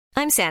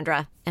I'm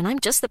Sandra, and I'm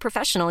just the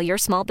professional your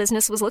small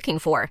business was looking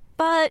for.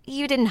 But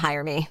you didn't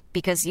hire me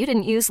because you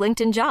didn't use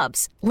LinkedIn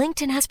Jobs.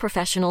 LinkedIn has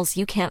professionals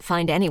you can't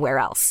find anywhere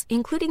else,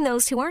 including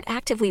those who aren't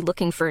actively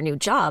looking for a new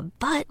job,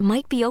 but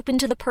might be open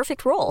to the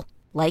perfect role,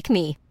 like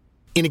me.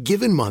 In a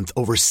given month,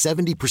 over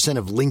 70%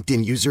 of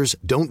LinkedIn users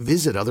don't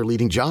visit other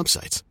leading job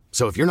sites.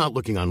 So if you're not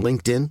looking on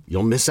LinkedIn,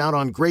 you'll miss out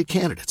on great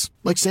candidates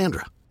like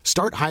Sandra.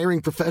 Start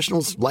hiring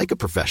professionals like a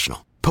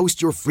professional.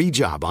 Post your free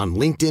job on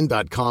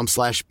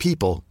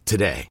linkedin.com/people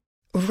today.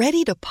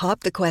 Ready to pop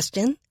the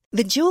question?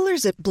 The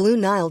jewelers at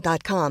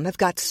BlueNile.com have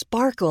got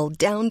sparkle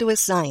down to a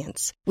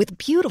science with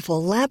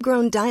beautiful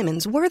lab-grown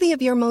diamonds worthy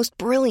of your most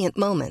brilliant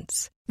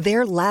moments.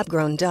 Their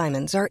lab-grown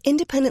diamonds are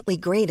independently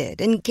graded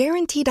and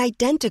guaranteed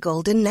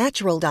identical to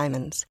natural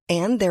diamonds,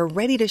 and they're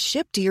ready to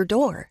ship to your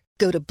door.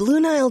 Go to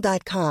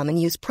BlueNile.com and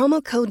use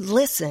promo code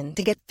LISTEN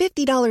to get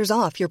 $50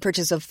 off your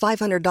purchase of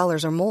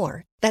 $500 or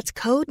more. That's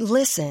code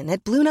LISTEN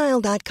at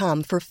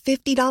BlueNile.com for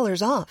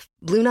 $50 off.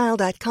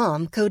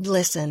 BlueNile.com, code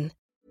LISTEN.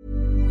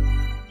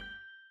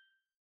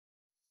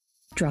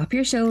 Drop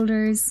your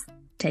shoulders,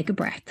 take a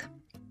breath.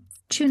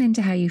 Tune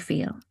into how you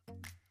feel,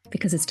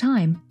 because it's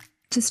time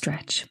to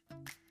stretch.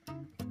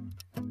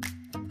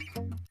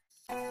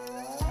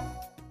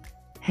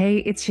 Hey,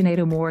 it's Sinead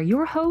O'Moore,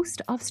 your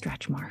host of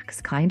Stretch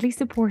Marks, kindly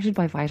supported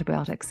by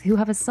Vitabiotics, who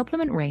have a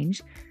supplement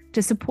range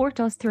to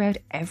support us throughout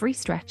every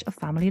stretch of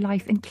family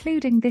life,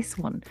 including this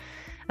one.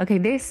 Okay,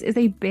 this is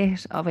a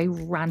bit of a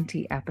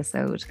ranty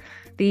episode.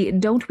 The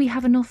Don't We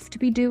Have Enough to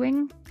Be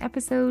Doing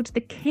episode.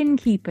 The Kin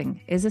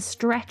Keeping is a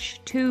stretch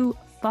too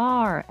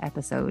far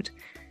episode.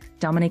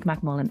 Dominique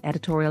McMullan,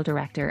 editorial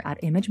director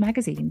at Image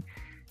Magazine,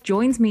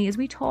 joins me as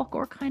we talk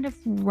or kind of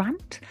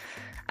rant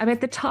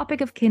about the topic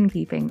of kin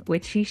keeping,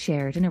 which she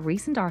shared in a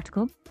recent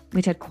article,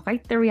 which had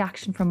quite the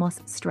reaction from us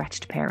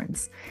stretched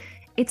parents.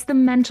 It's the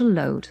mental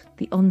load,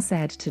 the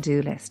unsaid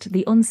to-do list,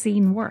 the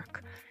unseen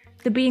work,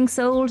 the being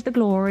sold the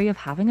glory of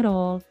having it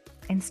all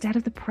instead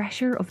of the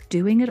pressure of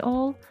doing it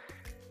all,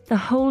 the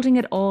holding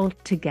it all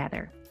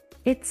together.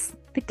 It's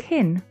the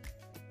kin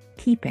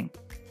keeping.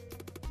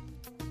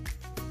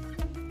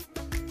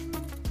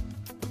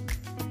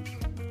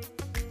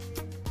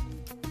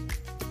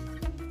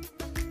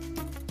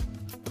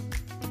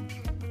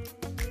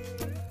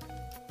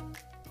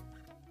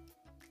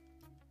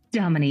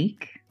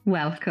 Dominique,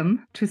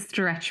 welcome to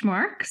Stretch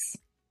Marks.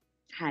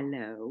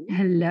 Hello.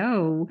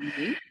 Hello.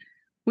 Mm-hmm.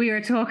 We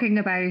are talking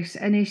about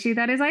an issue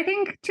that is, I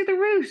think, to the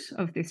root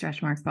of the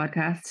Stretch Marks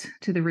podcast,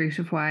 to the root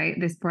of why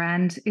this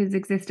brand is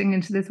existing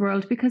into this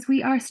world, because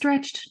we are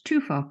stretched to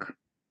fuck.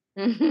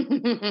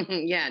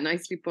 Yeah,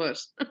 nicely put.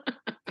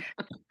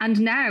 And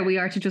now we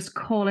are to just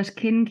call it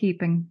kin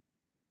keeping.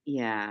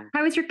 Yeah.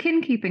 How is your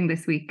kin keeping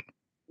this week?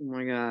 Oh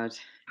my God.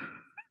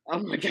 Oh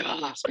my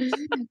God.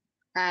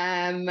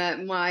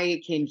 My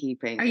kin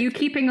keeping. Are you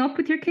keeping up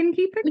with your kin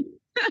keeping?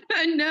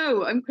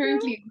 No, I'm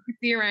currently, you can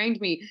see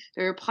around me,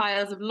 there are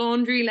piles of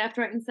laundry left,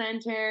 right and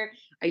centre.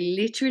 I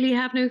literally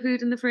have no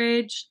food in the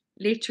fridge.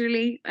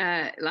 Literally.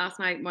 Last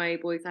night my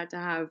boys had to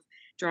have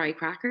dry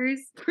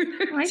crackers for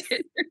their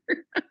dinner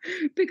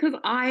because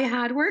I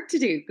had work to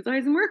do, because I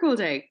was in work all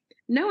day.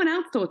 No one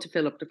else thought to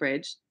fill up the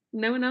fridge.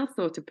 No one else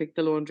thought to pick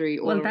the laundry.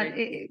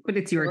 But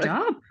it's your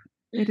job.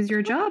 It is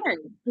your job.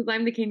 Because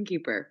I'm the kin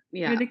keeper.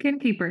 Yeah. You're the kin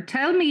keeper.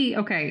 Tell me,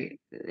 okay,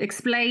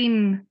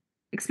 explain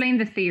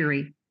the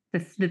theory.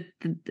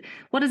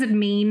 What does it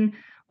mean?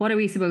 What are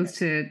we supposed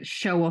to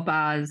show up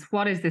as?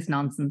 What is this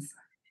nonsense?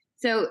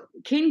 So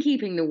kin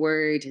keeping, the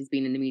word has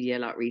been in the media a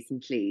lot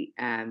recently.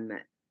 And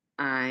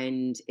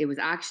it was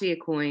actually a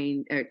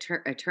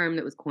term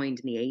that was coined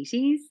in the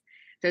 80s.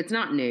 So it's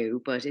not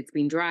new, but it's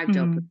been dragged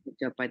up and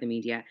picked up by the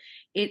media.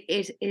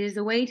 It is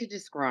a way to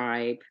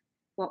describe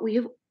what we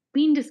have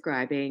been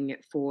describing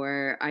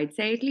for, I'd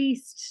say, at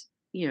least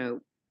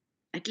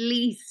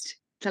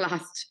the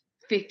last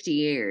 50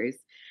 years.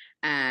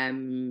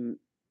 The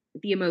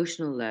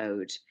emotional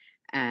load,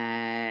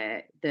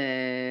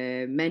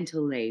 the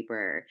mental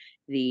labor,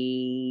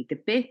 the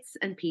bits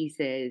and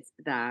pieces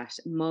that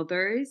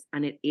mothers,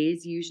 and it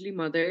is usually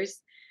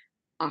mothers,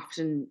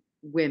 often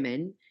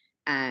women,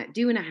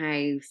 do in a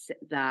house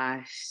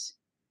that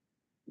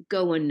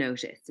go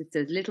unnoticed. It's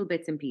those little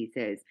bits and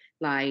pieces,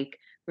 like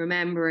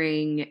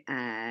remembering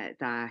that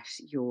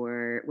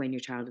when your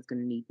child is going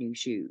to need new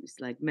shoes,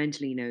 like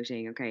mentally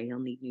noting, okay, he'll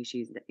need new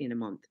shoes in a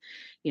month.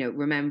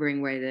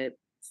 Remembering where the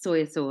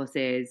soy sauce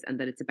is and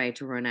that it's about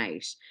to run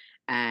out.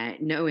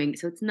 Knowing,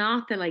 so it's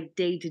not the like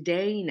day to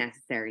day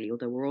necessarily,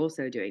 although we're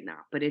also doing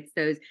that, but it's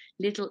those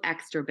little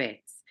extra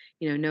bits.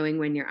 Knowing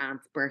when your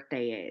aunt's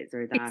birthday is,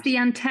 or that. It's the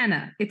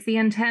antenna. It's the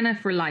antenna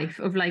for life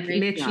of like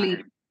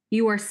literally.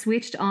 You are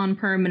switched on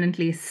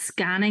permanently,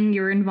 scanning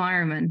your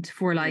environment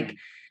for like,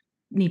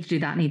 need to do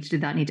that, need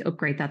to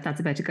upgrade that,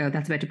 that's about to go,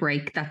 that's about to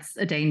break, that's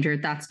a danger,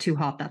 that's too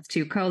hot, that's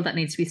too cold, that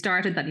needs to be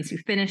started, that needs to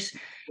be finished.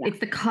 Yeah. It's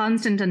the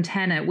constant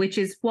antenna, which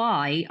is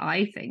why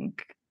I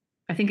think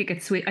it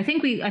gets sweet. I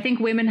think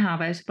women have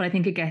it, but I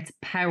think it gets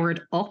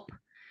powered up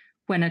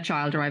when a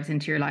child arrives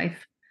into your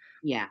life.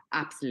 Yeah,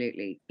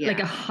 absolutely. Yeah. Like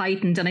a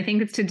heightened, and I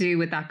think it's to do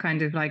with that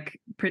kind of like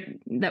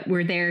that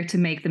we're there to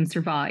make them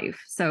survive.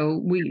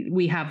 So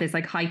we have this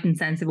like heightened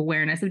sense of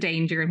awareness of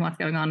danger and what's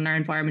going on in our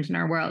environment, in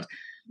our world.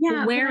 Yeah,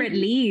 but where it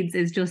leads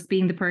is just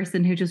being the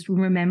person who just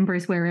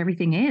remembers where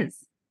everything is.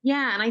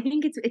 Yeah, and I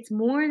think it's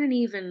more than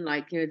even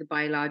like, the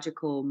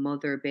biological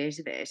mother bit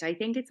of it. I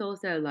think it's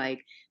also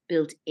like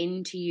built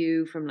into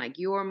you from like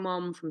your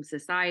mum, from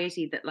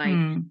society, that like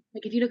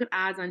if you look at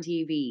ads on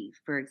TV,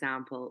 for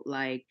example,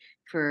 like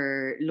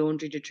for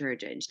laundry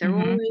detergent, they're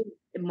always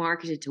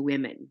marketed to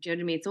women. Do you know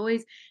what I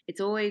mean? It's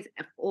always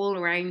all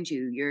around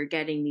you. You're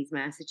getting these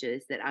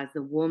messages that as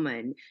the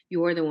woman,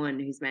 you're the one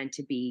who's meant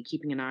to be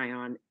keeping an eye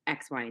on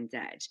X, Y, and Z.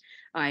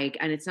 Like,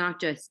 and it's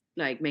not just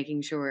like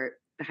making sure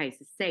the house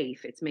is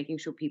safe. It's making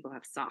sure people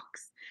have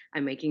socks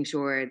and making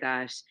sure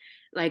that,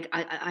 like,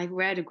 I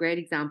read a great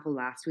example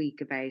last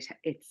week about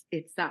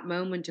it's that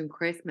moment in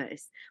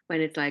Christmas when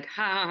it's like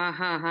ha ha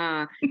ha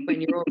ha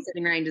when you're all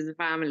sitting around as a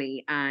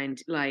family and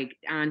like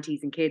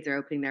aunties and kids are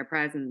opening their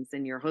presents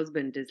and your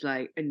husband is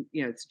like, and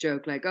it's a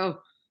joke like, oh,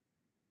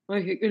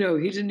 he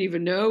didn't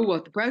even know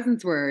what the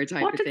presents were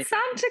type what of did thing.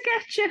 Santa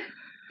get you?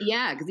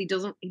 Yeah, because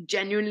he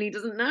genuinely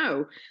doesn't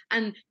know.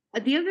 And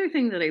the other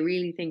thing that I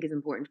really think is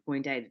important to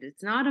point out, that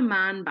it's not a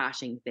man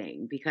bashing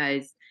thing,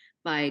 because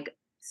like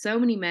so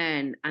many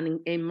men,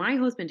 and in my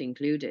husband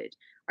included,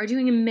 are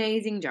doing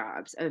amazing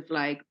jobs of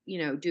like,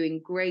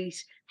 doing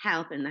great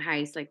help in the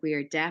house. Like we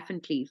are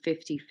definitely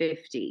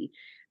 50-50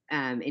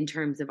 in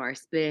terms of our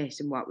split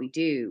and what we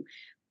do.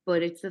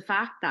 But it's the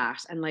fact that,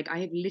 and like I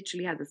have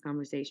literally had this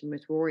conversation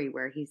with Rory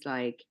where he's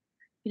like,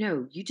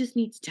 you just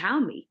need to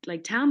tell me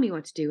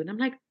what to do. And I'm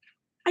like,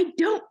 I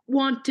don't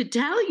want to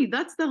tell you.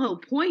 That's the whole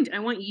point. I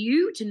want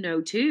you to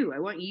know too. I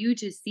want you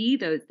to see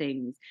those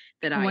things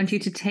that I want you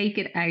to take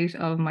it out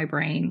of my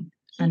brain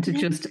and to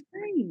just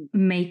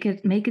make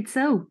it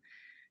so.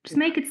 Just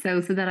make it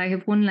so that I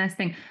have one less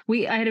thing.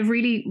 I had a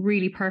really,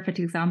 really perfect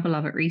example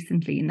of it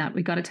recently, in that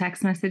we got a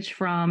text message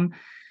from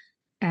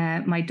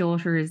my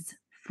daughter's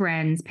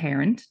friend's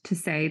parent to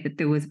say that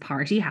there was a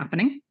party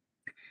happening.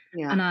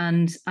 Yeah.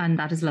 And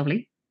that is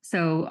lovely.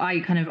 So I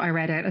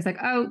read it. I was like,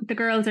 oh, the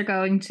girls are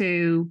going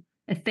to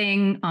a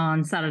thing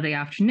on Saturday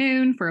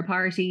afternoon for a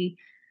party.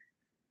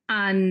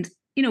 And,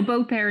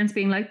 both parents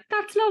being like,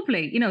 that's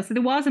lovely. So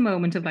there was a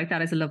moment of like,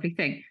 that is a lovely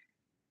thing.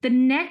 The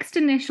next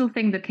initial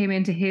thing that came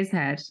into his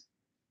head,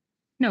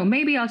 no,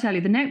 maybe I'll tell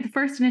you, the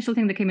first initial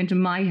thing that came into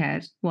my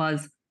head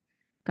was,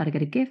 got to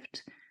get a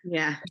gift.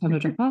 Yeah. Time to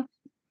drop off.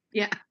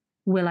 Yeah.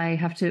 I'll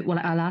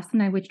ask them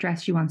now which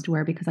dress she wants to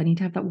wear, because I need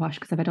to have that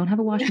washed, because if I don't have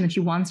a wash and then she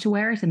wants to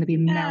wear it and there'll be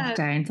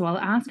meltdown. So I'll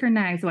ask her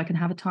now so I can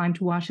have a time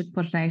to wash it,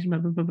 put it out, blah,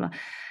 blah, blah, blah.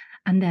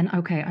 And then,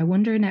 okay, I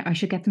wonder now, I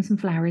should get them some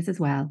flowers as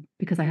well,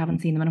 because I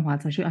haven't seen them in a while.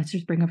 So I should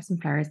just bring up some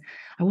flowers.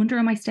 I wonder,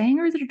 am I staying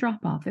or is it a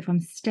drop off? If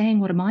I'm staying,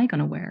 what am I going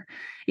to wear?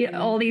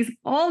 All these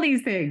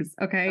things.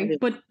 Okay.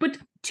 But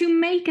to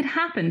make it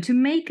happen, to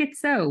make it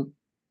so,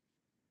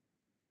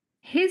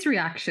 his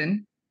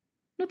reaction,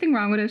 nothing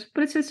wrong with it,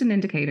 but it's just an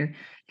indicator.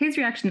 His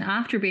reaction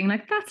after being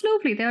like, that's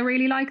lovely, they'll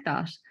really like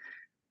that,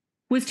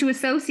 was to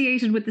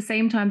associate it with the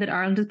same time that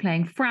Ireland is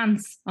playing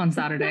France on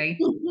Saturday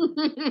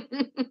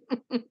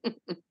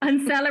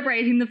and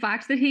celebrating the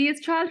fact that he is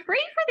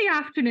child-free for the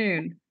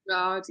afternoon.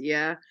 God,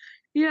 yeah.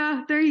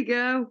 Yeah, there you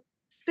go.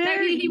 Now,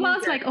 he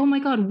was like, oh my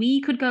God,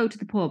 we could go to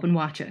the pub and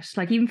watch it,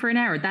 like even for an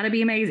hour. That'd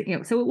be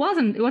amazing. So it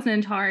wasn't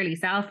entirely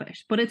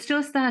selfish, but it's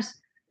just that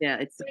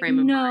it's the frame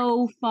of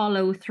no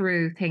follow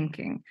through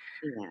thinking.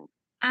 Yeah.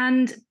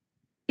 And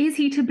is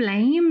he to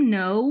blame?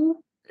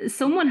 No.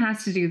 Someone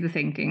has to do the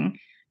thinking.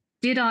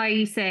 Did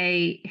I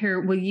say,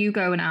 here, will you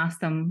go and ask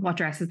them what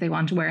dresses they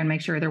want to wear and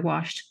make sure they're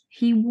washed?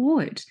 He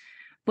would.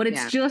 But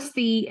it's just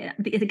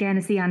again,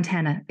 it's the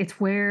antenna. It's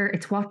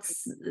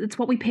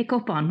what we pick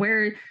up on.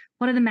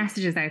 What are the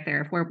messages out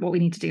there for what we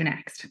need to do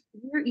next?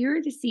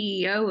 You're the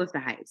CEO of the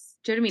house.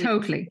 Do you know what I mean?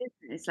 Totally.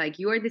 It's like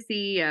you're the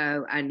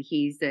CEO and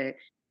he's the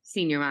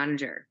senior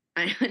manager.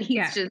 And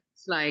he's just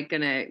like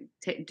gonna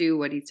do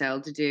what he's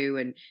told to do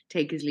and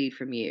take his lead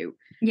from you.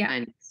 Yeah.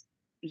 And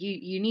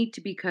you need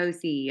to be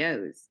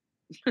co-CEOs.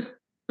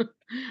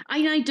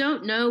 I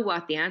don't know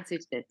what the answer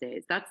to this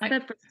is. That's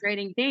the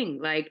frustrating thing.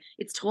 Like,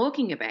 it's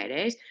talking about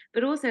it,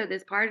 but also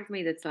there's part of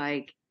me that's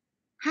like,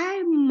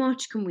 how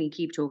much can we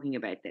keep talking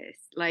about this?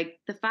 Like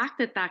the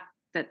fact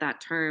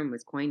that term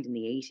was coined in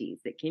the 80s,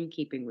 that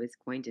kinkeeping was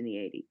coined in the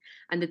 80s,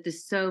 and that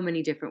there's so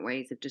many different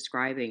ways of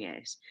describing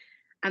it.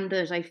 And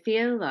that I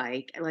feel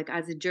like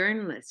as a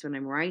journalist, when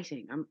I'm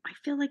writing, I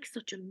feel like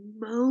such a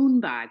moan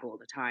bag all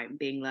the time,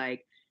 being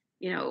like,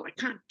 I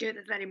can't do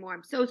this anymore.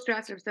 I'm so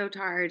stressed. I'm so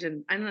tired.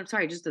 And I'm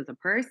sorry, just as a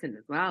person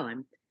as well.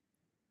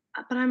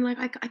 But I'm like,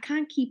 I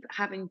can't keep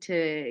having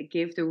to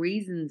give the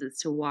reasons as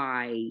to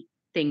why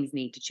things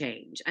need to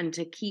change, and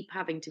to keep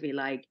having to be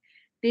like,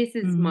 this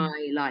is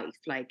my life.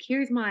 Like,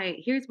 here's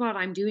what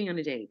I'm doing on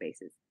a daily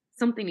basis.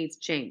 Something needs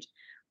to change.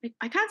 Like,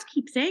 I can't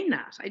keep saying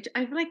that.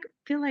 I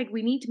feel like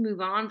we need to move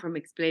on from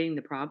explaining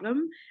the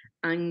problem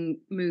and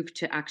move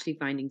to actually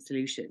finding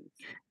solutions.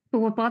 But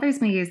what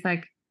bothers me is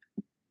like,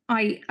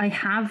 I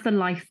have the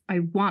life I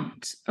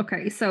want.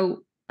 Okay,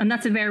 so, and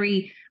that's a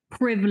very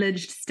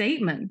privileged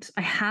statement.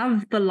 I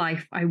have the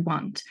life I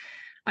want.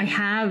 I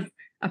have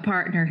a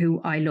partner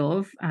who I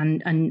love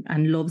and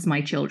loves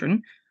my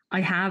children.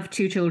 I have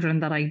two children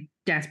that I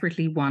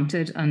desperately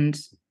wanted and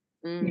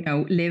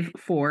live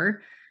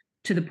for,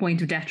 to the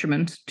point of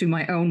detriment to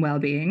my own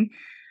well-being.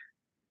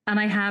 And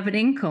I have an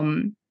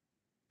income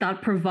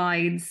that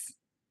provides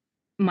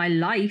my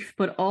life,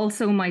 but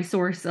also my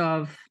source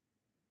of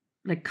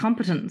like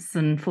competence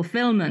and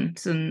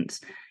fulfillment and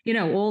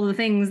all the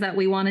things that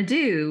we want to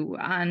do.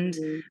 And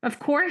of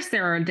course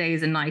there are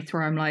days and nights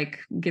where I'm like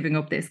giving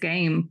up this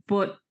game,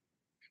 but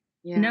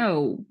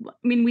no, I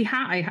mean,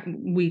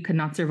 we could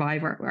not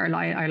survive. Our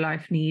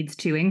life needs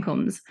two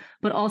incomes,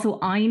 but also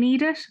I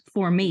need it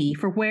for me,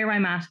 for where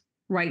I'm at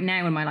right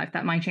now in my life.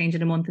 That might change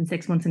in a month, in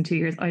 6 months, in 2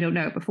 years, I don't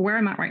know, but for where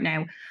I'm at right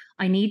now,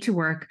 I need to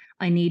work,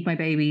 I need my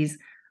babies,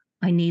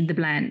 I need the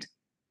blend.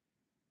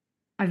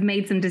 I've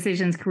made some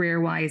decisions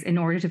career-wise in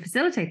order to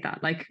facilitate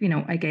that. Like,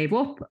 I gave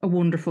up a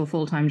wonderful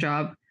full-time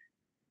job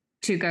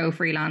to go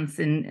freelance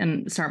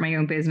and start my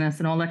own business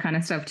and all that kind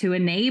of stuff to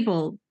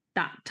enable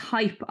that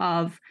type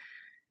of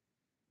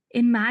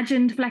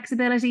imagined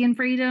flexibility and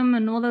freedom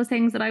and all those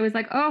things that I was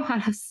like, oh, I'll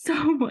have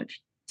so much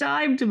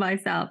time to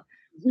myself.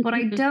 But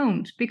I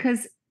don't,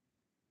 because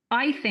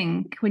I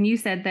think when you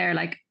said there,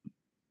 like,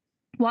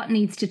 what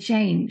needs to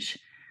change?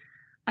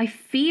 I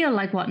feel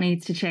like what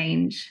needs to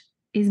change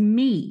is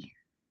me.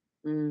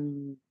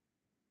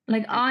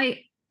 Like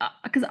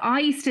because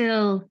I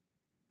still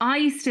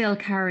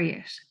carry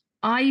it.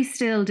 I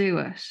still do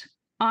it.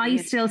 I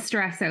still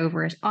stress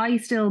over it. I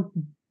still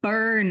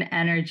burn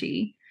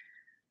energy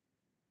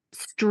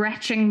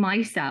stretching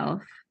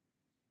myself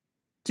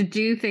to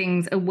do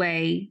things a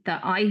way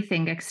that I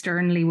think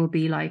externally will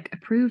be like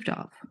approved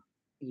of.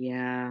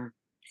 Yeah.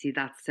 See,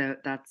 that's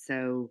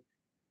so,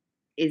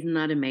 isn't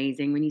that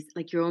amazing when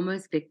you're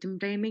almost victim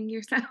blaming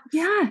yourself?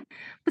 Yeah.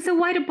 But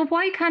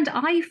why can't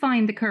I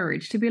find the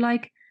courage to be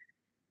like,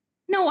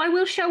 no, I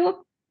will show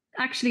up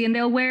actually, and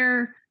they'll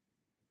wear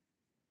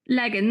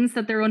leggings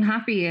that they're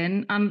unhappy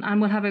in,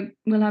 and we'll have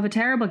a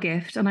terrible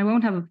gift, and I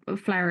won't have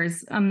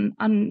flowers, and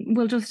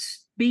we'll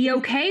just be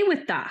okay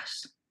with that.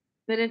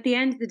 But at the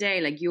end of the day,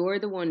 like, you're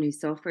the one who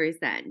suffers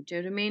then. Do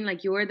you know what I mean?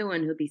 Like, you're the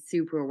one who'll be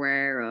super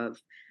aware of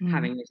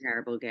having a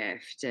terrible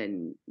gift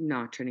and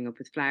not turning up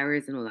with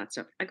flowers and all that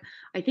stuff. Like,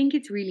 I think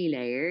it's really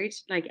layered.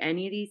 Like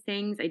any of these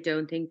things, I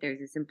don't think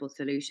there's a simple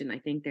solution. I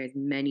think there's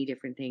many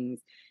different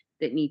things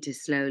that need to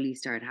slowly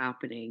start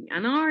happening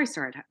and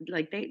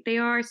they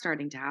are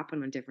starting to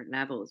happen on different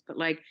levels. But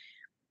like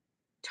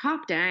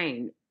top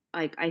down,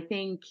 like, I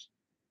think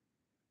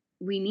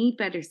we need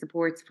better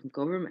supports from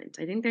government.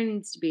 I think there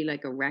needs to be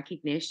like a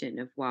recognition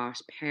of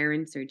what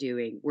parents are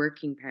doing,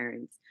 working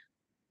parents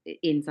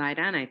inside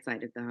and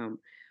outside of the home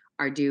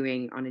are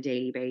doing on a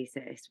daily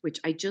basis, which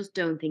I just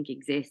don't think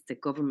exists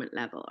at government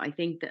level. I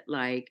think that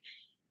like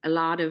a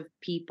lot of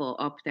people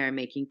up there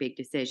making big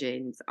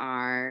decisions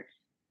are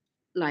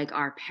like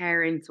our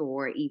parents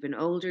or even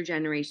older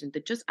generations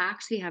that just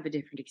actually have a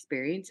different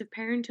experience of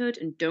parenthood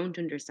and don't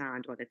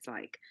understand what it's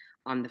like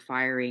on the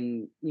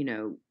firing,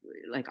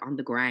 like on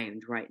the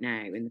ground right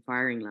now in the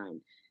firing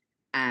line.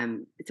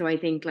 So I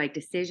think like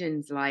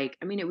decisions like,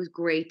 I mean, it was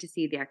great to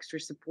see the extra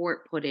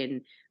support put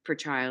in for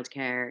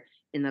childcare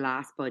in the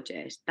last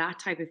budget. That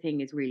type of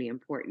thing is really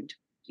important,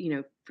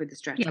 for the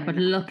stretch. Yeah, but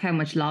look how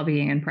much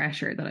lobbying and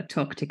pressure that it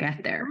took to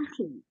get there.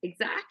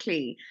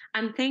 Exactly.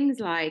 And things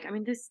like, I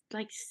mean, this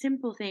like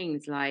simple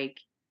things like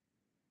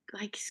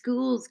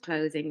schools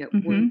closing at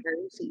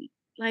 1:30.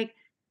 Like,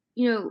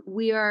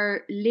 we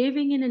are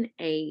living in an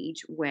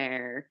age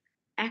where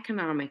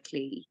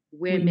economically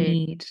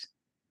women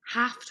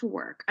have to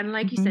work. And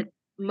like you said,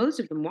 most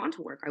of them want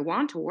to work. I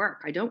want to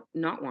work. I don't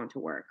not want to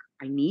work.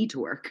 I need to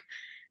work.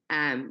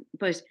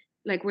 But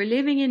like we're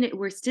living in it,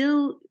 we're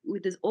still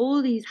with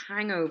all these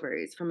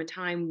hangovers from a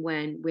time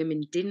when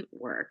women didn't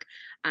work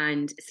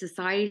and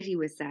society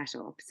was set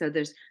up. So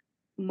there's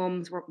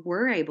mums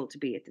were able to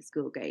be at the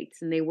school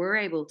gates and they were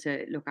able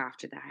to look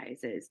after the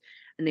houses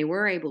and they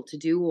were able to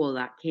do all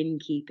that kin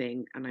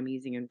keeping. And I'm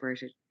using I'm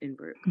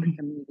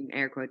using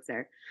air quotes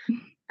there.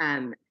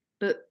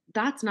 But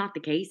that's not the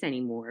case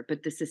anymore.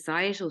 But the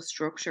societal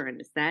structure and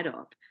the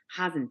setup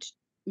hasn't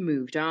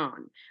moved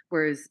on,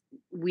 whereas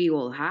we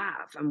all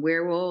have. And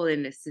we're all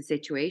in a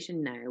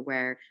situation now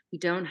where we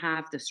don't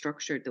have the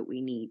structure that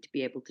we need to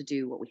be able to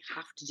do what we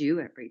have to do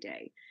every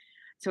day.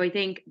 So I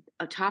think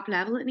a top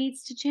level it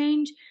needs to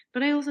change,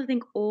 but I also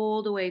think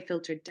all the way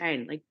filtered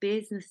down, like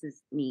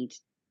businesses need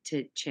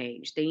to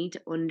change. They need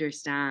to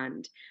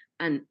understand,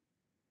 and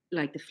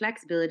like the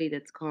flexibility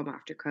that's come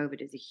after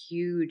COVID is a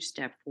huge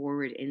step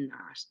forward in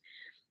that.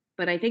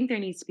 But I think there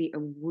needs to be a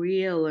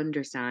real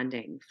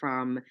understanding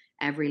from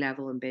every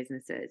level in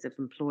businesses of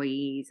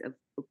employees, of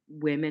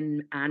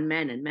women and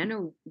men. And men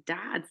are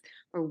dads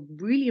are a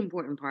really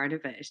important part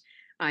of it.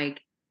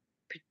 Like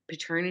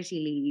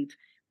paternity leave,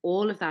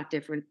 all of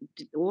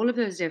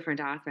those different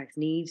aspects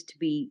need to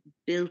be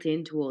built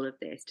into all of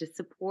this to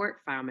support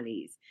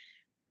families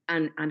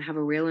and have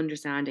a real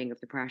understanding of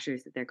the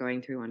pressures that they're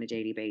going through on a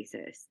daily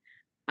basis,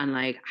 and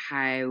like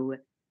how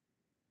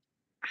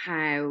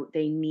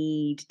they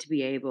need to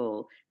be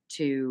able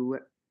to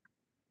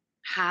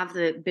have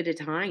the bit of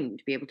time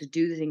to be able to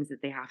do the things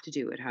that they have to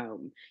do at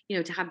home,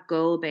 to have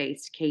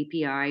goal-based,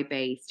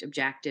 KPI-based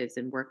objectives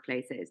in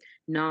workplaces,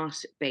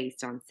 not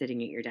based on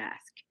sitting at your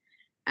desk.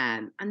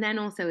 And then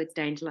also it's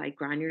down to like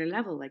granular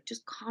level, like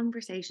just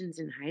conversations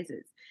in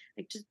houses,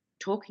 like just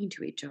talking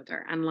to each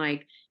other and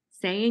like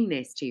saying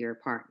this to your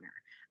partner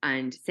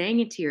and saying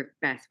it to your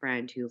best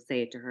friend who'll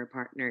say it to her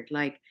partner.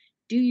 Like,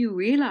 do you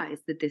realize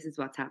that this is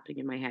what's happening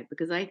in my head?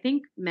 Because I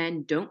think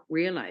men don't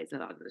realize a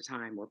lot of the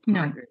time, or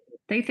partners. No,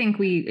 they think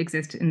we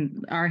exist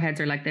in our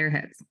heads are like their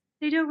heads.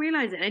 They don't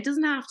realize it. And it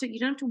doesn't have to, you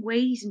don't have to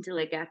wait until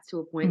it gets to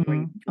a point where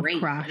you break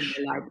crash. and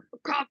you're like,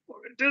 I can't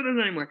do this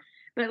anymore.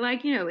 But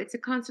like, it's a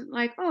constant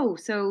like, oh,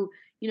 so,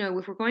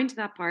 if we're going to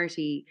that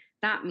party,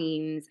 that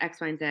means X,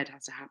 Y, and Z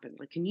has to happen.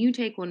 Like, can you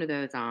take one of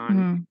those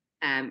on?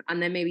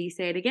 And then maybe you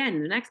say it again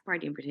in the next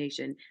party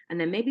invitation. And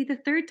then maybe the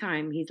third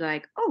time he's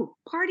like, oh,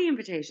 party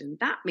invitation.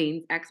 That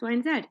means X, Y,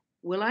 and Z.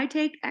 Will I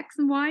take X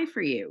and Y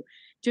for you?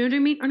 Do you know what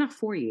I mean? Or not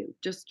for you,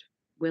 just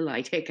will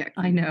I take X?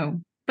 I know.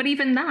 But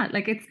even that,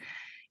 like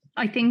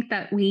I think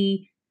that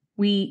we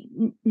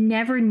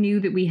never knew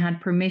that we had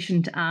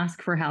permission to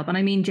ask for help. And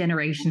I mean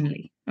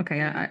generationally.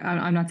 Okay,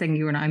 I'm not saying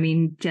you or not. I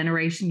mean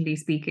generationally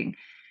speaking.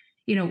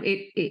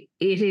 It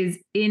is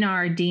in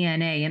our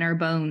DNA, in our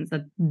bones,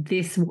 that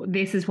this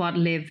is what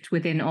lived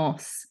within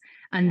us.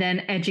 And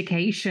then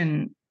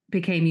education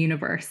became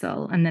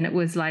universal. And then it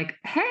was like,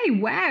 hey,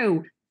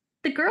 wow,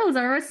 the girls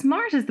are as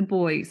smart as the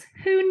boys.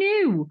 Who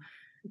knew?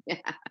 Yeah.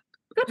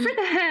 Good for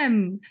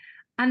them.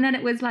 And then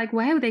it was like,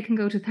 wow, they can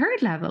go to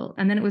third level.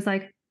 And then it was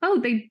like,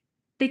 oh, they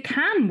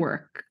can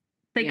work.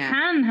 They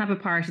can have a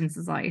part in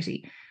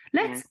society.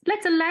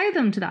 Let's allow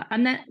them to that.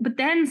 But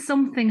then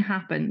something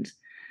happened,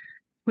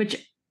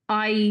 which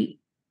I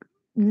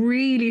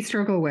really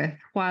struggle with,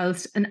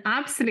 whilst an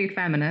absolute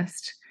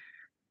feminist,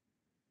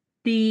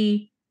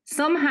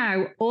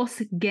 somehow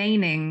us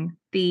gaining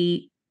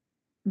the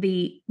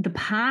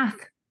path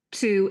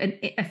to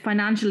a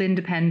financial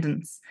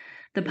independence,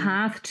 the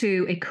path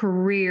to a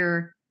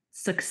career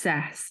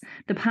success,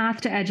 the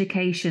path to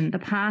education, the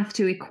path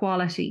to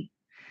equality.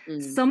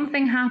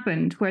 Something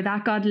happened where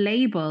that got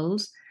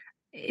labeled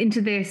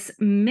into this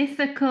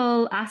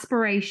mythical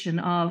aspiration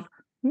of,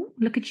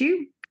 look at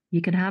you.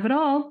 You can have it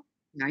all.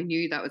 I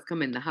knew that was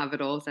coming, the have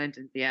it all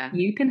sentence. Yeah.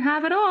 You can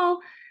have it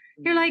all.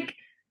 You're like,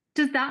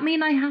 does that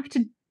mean I have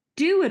to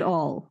do it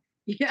all?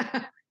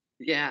 Yeah.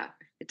 Yeah,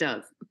 it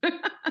does.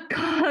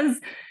 Because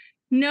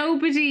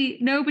nobody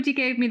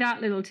gave me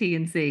that little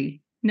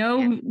T&C.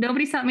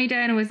 Nobody sat me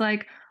down and was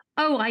like,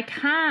 oh, I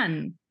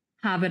can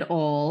have it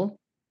all.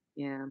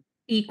 Yeah.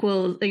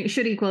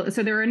 Should equal.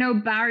 So there are no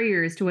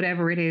barriers to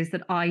whatever it is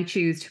that I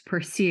choose to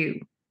pursue.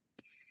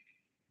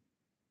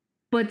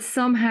 But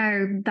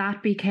somehow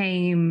that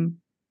became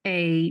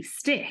a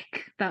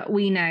stick that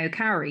we now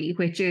carry,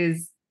 which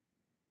is,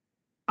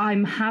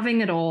 I'm having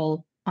it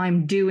all,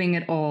 I'm doing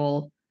it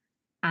all,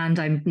 and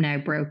I'm now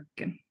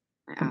broken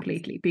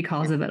completely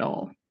because of it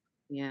all.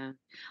 Yeah.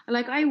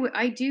 Like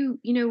I do,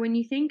 when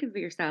you think of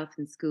yourself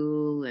in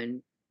school,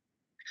 and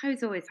I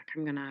was always like,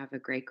 I'm going to have a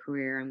great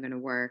career, I'm going to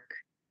work,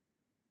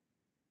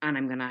 and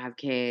I'm going to have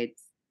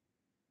kids.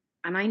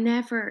 And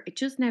it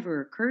just never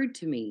occurred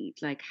to me,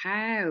 like,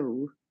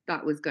 how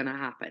that was going to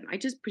happen. I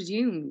just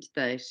presumed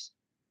that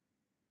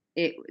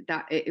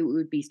it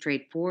would be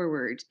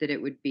straightforward, that it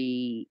would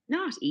be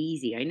not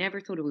easy. I never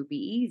thought it would be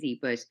easy,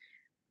 but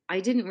I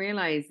didn't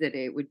realize that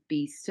it would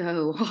be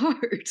so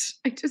hard.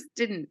 I just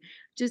didn't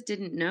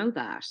know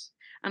that.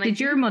 And did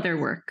your mother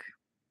work?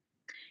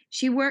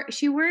 She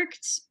worked.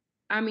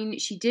 I mean,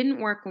 she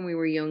didn't work when we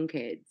were young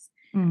kids.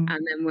 And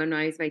then when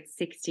I was about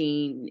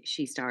 16,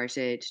 she was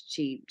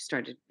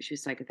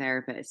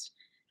psychotherapist.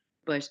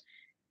 But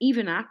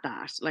even at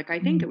that, like, I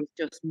think it was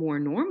just more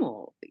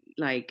normal,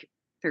 like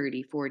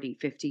 30, 40,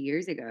 50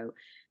 years ago,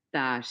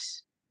 that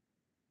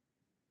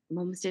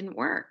mums didn't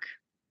work,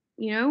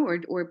 or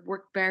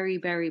work very,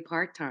 very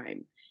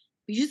part-time.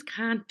 You just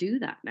can't do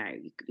that now.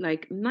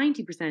 Like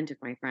 90%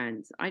 of my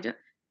friends, do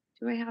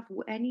I have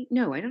any?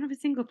 No, I don't have a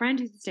single friend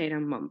who's a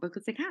stay-at-home mum,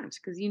 because they can't,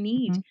 because you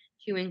need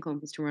two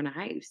incomes to run a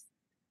house.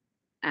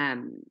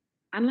 And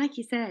like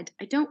you said,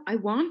 I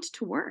want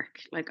to work.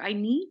 Like, I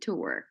need to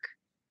work.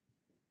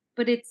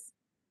 But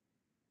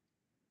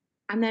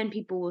and then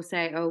people will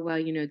say, oh,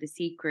 well, the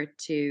secret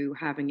to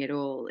having it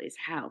all is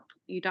help.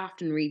 You'd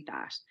often read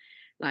that,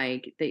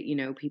 like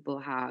that, people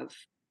have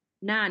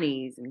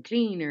nannies and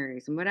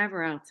cleaners and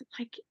whatever else.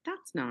 Like,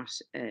 that's not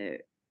a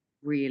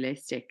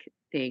realistic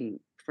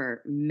thing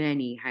for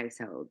many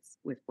households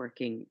with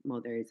working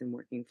mothers and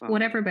working fathers.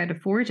 Whatever about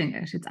affording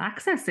it, it's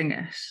accessing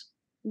it.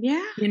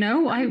 Yeah.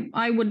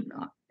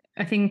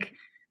 I think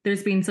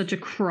there's been such a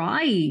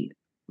cry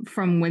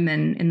from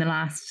women in the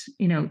last,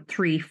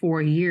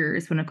 3-4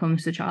 years when it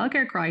comes to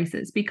childcare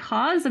crisis,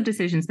 because of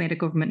decisions made at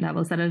government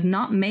levels that have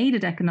not made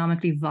it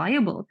economically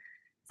viable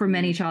for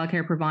many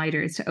childcare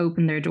providers to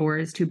open their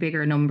doors to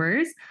bigger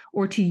numbers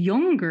or to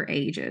younger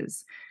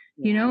ages.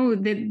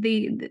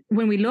 When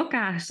we look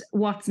at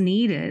what's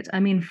needed,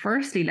 I mean,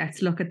 firstly,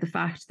 let's look at the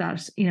fact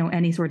that,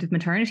 any sort of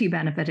maternity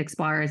benefit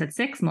expires at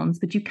 6 months,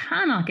 but you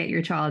cannot get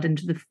your child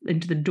into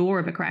the door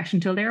of a creche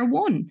until they're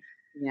 1.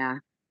 Yeah.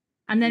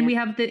 And then we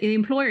have the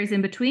employers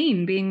in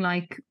between being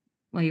like,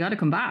 well, you got to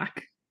come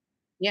back.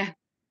 Yeah.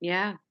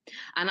 Yeah.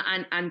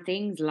 And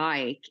things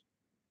like,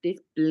 this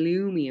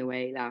blew me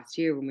away last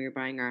year when we were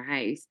buying our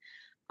house.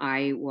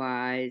 I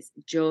was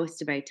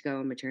just about to go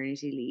on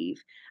maternity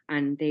leave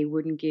and they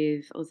wouldn't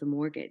give us a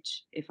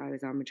mortgage if I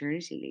was on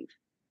maternity leave,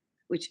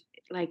 which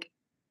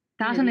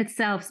that in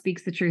itself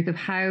speaks the truth of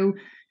how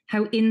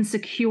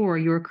insecure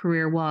your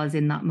career was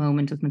in that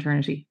moment of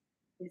maternity.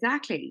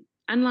 Exactly.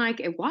 And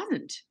it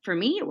wasn't, for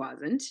me, it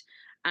wasn't.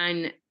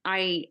 And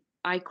I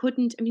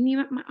couldn't, I mean,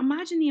 you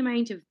imagine the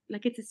amount of,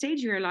 it's a stage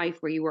of your life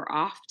where you are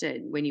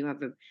often, when you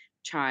have a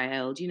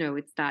child,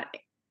 it's that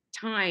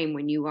time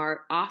when you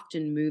are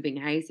often moving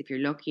house if you're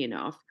lucky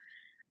enough.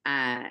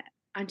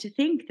 And to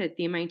think that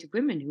the amount of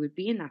women who would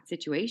be in that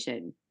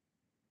situation,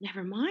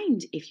 never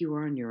mind if you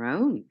were on your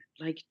own,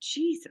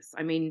 Jesus,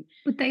 I mean.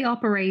 But they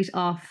operate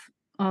off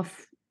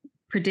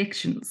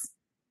predictions.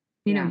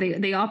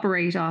 They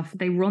operate off,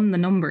 they run the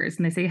numbers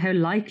and they say, how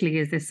likely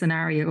is this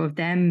scenario of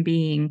them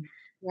being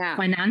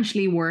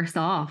financially worse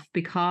off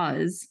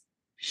because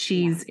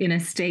she's in a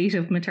state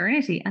of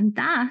maternity? And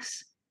that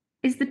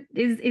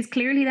is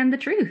clearly then the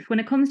truth when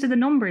it comes to the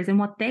numbers and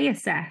what they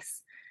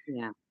assess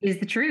is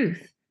the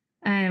truth.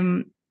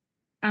 And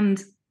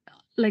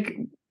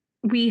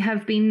we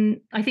have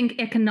been, I think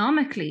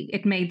economically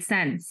it made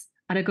sense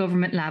at a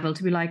government level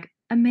to be like,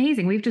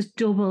 amazing, we've just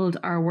doubled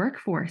our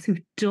workforce,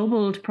 we've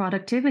doubled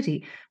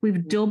productivity,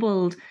 we've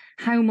doubled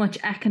how much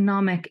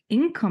economic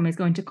income is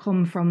going to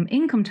come from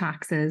income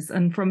taxes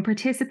and from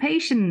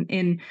participation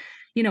in,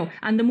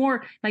 and the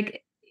more I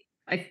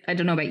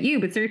don't know about you,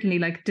 but certainly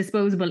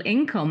disposable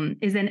income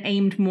is then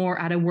aimed more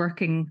at a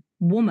working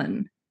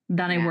woman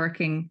than a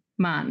working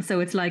man. So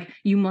it's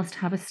you must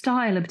have a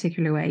style a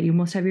particular way, you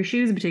must have your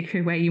shoes a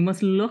particular way, you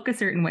must look a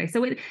certain way.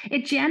 So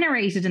it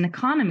generated an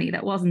economy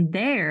that wasn't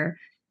there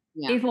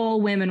if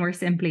all women were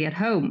simply at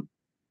home.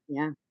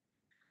 Yeah.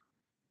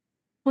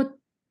 But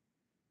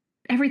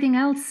everything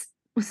else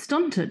was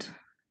stunted.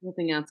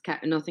 Nothing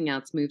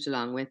else moved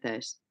along with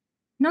it.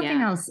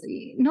 Nothing else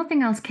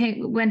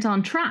went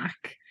on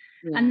track.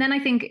 Yeah. And then I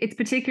think it's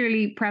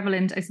particularly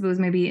prevalent, I suppose,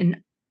 maybe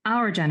in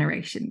our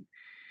generation.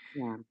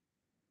 Yeah.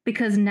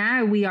 Because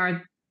now we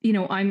are,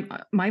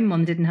 my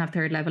mum didn't have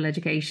third level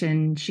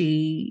education.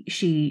 She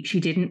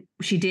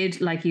did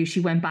like you.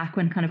 She went back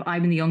when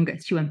I'm the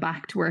youngest. She went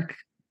back to work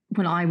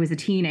when I was a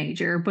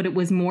teenager, but it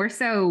was more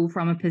so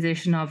from a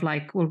position of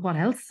well, what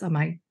else am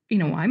I,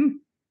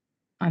 I'm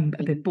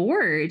a bit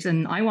bored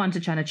and I want to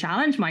try to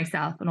challenge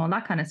myself and all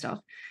that kind of stuff.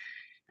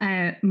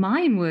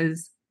 Mine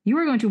was, you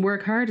were going to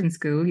work hard in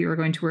school, you were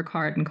going to work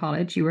hard in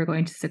college, you were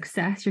going to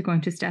success, you're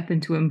going to step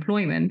into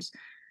employment.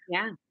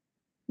 Yeah.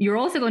 You're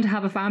also going to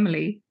have a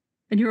family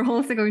and you're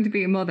also going to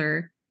be a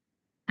mother.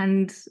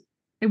 And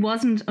it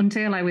wasn't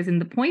until I was in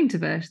the point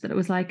of it that it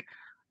was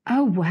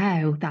oh,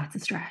 wow, that's a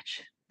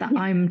stretch. That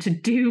I'm to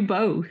do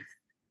both.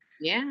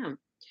 Yeah.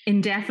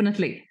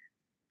 Indefinitely.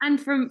 And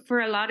for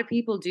a lot of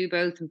people, do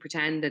both and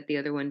pretend that the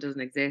other one doesn't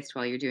exist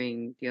while you're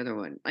doing the other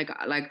one.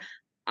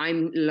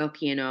 I'm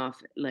lucky enough,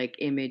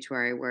 Image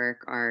where I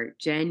work are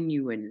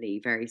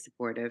genuinely very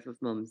supportive of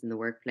mums in the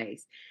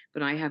workplace.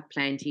 But I have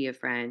plenty of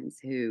friends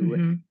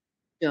who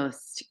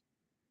just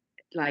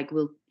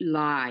will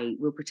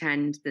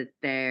pretend that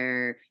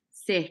they're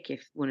sick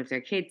if one of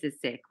their kids is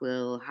sick,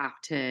 will have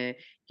to,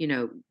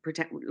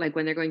 pretend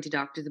when they're going to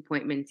doctor's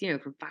appointments,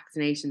 for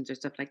vaccinations or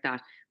stuff like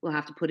that, we'll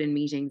have to put in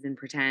meetings and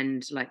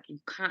pretend you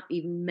can't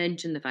even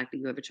mention the fact that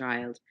you have a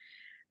child.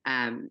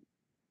 And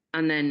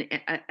then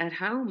at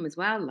home as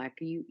well,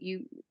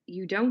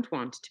 you don't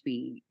want to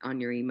be on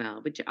your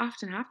email, but you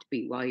often have to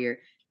be while you're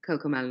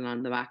cocomelon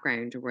on the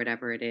background or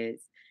whatever it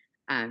is.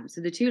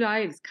 So the two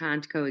lives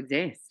can't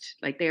coexist.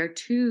 They are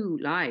two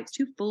lives,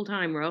 two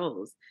full-time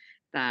roles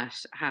that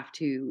have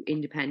to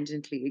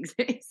independently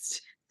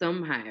exist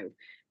somehow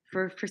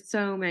for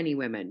so many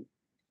women,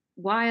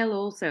 while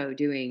also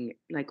doing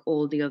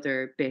all the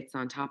other bits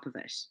on top of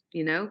it,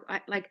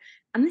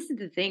 and this is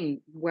the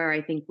thing where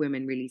I think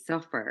women really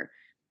suffer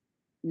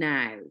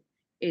now,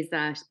 is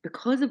that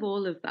because of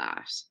all of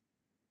that,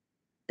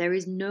 there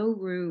is no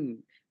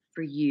room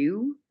for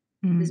you.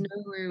 There's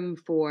no room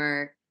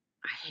for,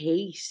 I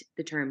hate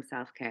the term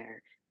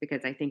self-care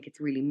because I think it's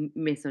really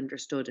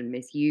misunderstood and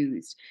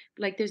misused.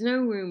 But there's no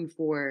room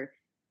for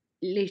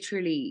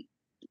literally,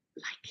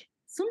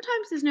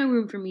 sometimes there's no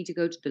room for me to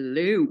go to the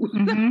loo.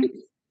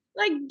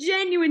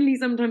 Genuinely,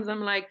 sometimes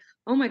I'm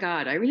oh my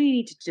God, I really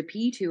needed to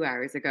pee 2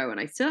 hours ago and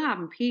I still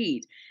haven't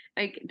peed.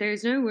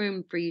 There's no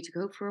room for you to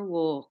go for a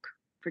walk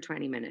for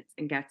 20 minutes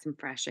and get some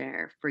fresh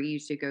air, for you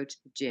to go to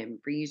the gym,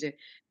 for you to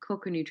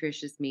cook a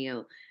nutritious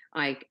meal,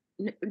 like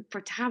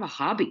for to have a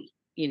hobby,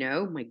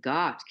 my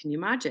God, can you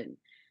imagine?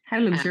 How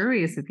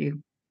luxurious of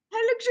you. How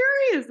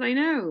luxurious, I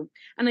know.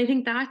 And I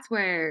think that's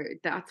where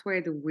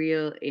the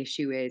real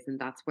issue is, and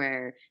that's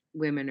why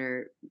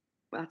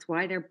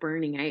they're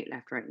burning out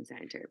left, right, and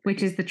center.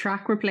 Which is the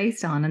track we're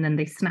placed on, and then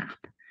they snap.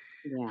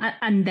 Yeah.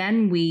 And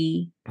then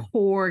we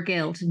pour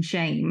guilt and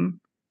shame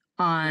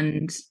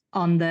on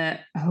the,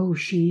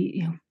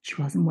 she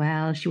wasn't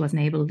well, she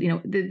wasn't able,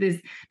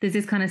 there's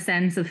this kind of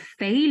sense of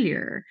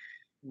failure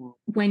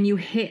when you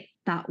hit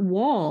that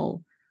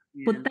wall.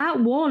 But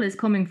that wall is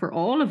coming for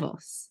all of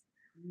us.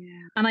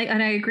 Yeah. And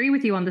I agree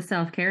with you on the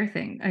self-care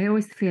thing. I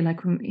always feel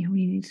like we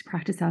need to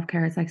practice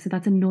self-care. It's like, so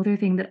that's another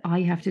thing that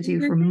I have to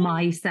do for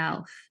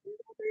myself.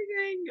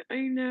 I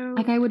know.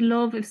 Like, I would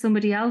love if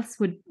somebody else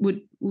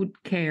would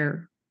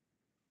care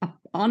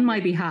on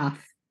my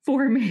behalf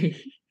for me,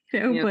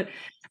 but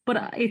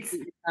it's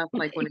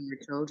like one of your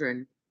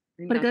children.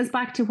 But it goes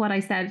back to what I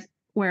said,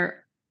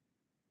 where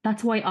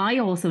that's why I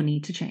also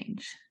need to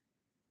change.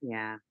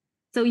 Yeah.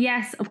 So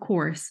yes, of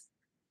course,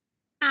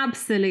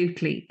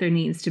 absolutely, there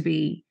needs to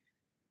be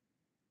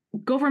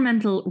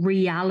governmental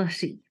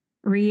reality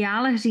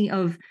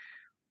of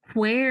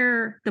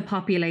where the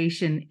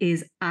population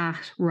is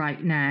at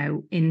right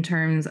now in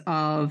terms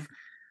of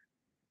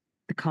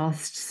the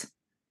costs,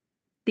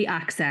 the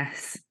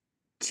access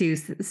to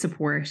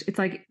support. It's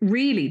like,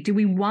 really, do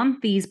we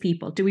want these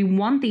people? Do we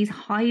want these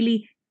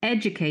highly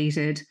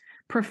educated,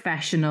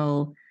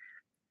 professional,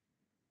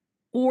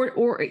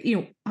 or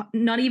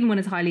not even when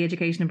it's highly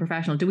educated and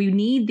professional, do we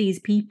need these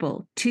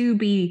people to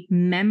be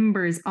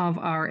members of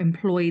our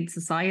employed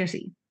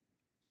society,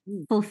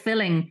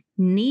 fulfilling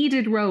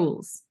needed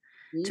roles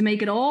to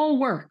make it all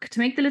work, to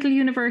make the little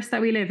universe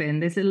that we live in,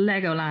 this little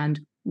Legoland,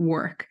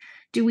 work?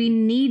 Do we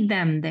need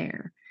them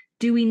there?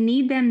 Do we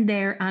need them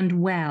there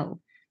and well?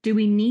 Do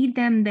we need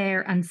them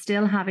there and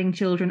still having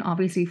children,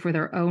 obviously for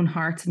their own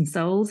hearts and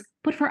souls,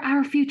 but for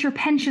our future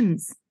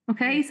pensions?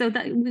 Okay, so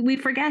that we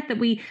forget that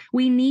we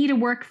need a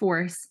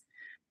workforce,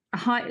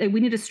 we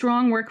need a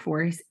strong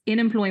workforce in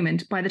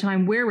employment by the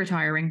time we're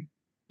retiring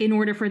in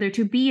order for there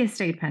to be a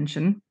state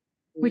pension,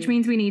 which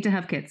means we need to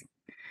have kids.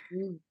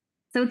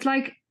 So it's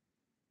like,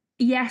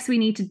 yes, we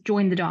need to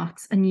join the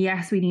dots, and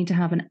yes, we need to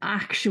have an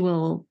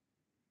actual,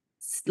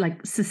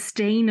 like,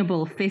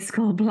 sustainable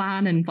fiscal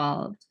plan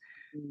involved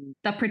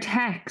that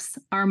protects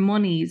our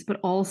monies,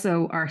 but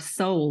also our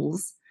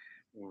souls.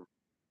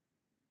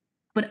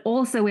 But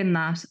also in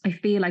that, I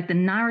feel like the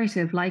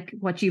narrative, like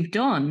what you've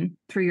done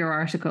through your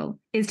article,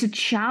 is to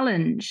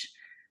challenge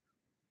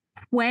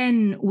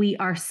when we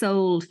are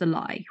sold the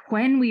lie,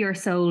 when we are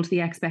sold the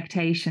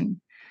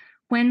expectation,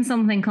 when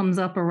something comes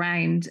up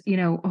around,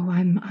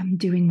 I'm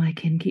doing my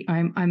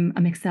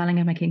I'm excelling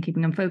at my kin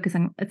keeping, I'm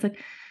focusing. It's like,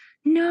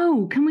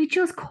 no, can we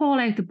just call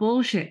out the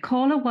bullshit,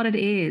 call it what it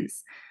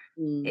is,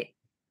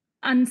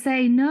 and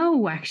say,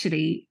 no,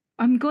 actually,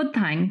 I'm good,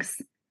 thanks.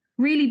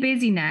 Really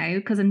busy now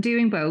because I'm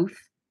doing both.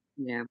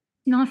 Yeah.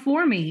 Not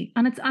for me.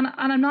 And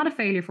I'm not a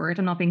failure for it.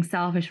 I'm not being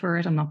selfish for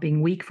it. I'm not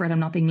being weak for it.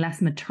 I'm not being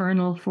less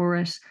maternal for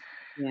it.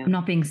 Yeah. I'm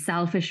not being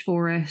selfish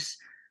for it.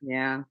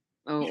 Yeah.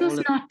 Oh,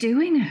 just not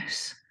doing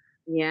it.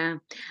 Yeah.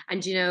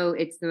 And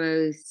it's the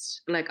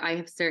most, like,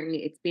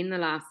 it's been the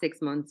last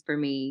 6 months for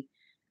me.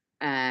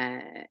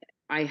 I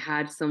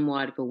had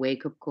somewhat of a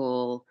wake-up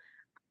call,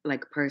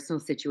 like personal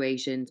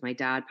situations. My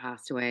dad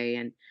passed away,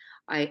 and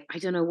I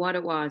don't know what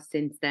it was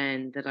since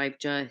then that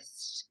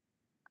it's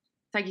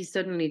like you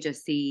suddenly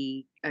just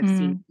see, I've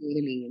seen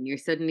clearly, and you're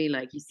suddenly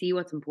like, you see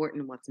what's important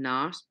and what's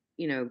not,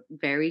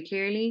 very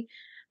clearly.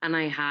 And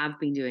I have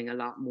been doing a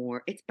lot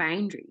more. It's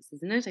boundaries,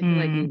 isn't it? I feel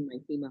like me and my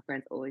female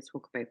friends always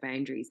talk about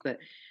boundaries, but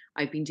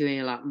I've been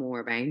doing a lot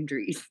more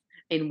boundaries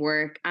in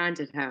work and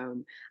at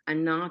home,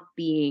 and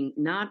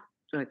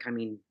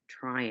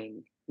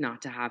trying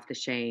not to have the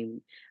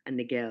shame and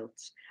the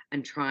guilt,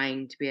 and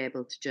trying to be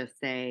able to just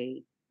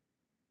say,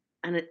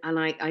 and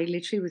I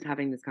literally was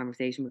having this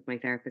conversation with my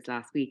therapist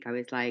last week. I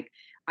was like,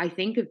 I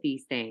think of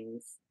these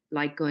things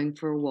like going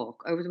for a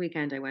walk. Over the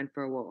weekend, I went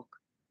for a walk,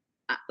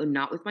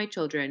 not with my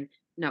children,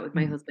 not with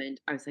my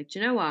husband. I was like, do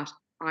you know what?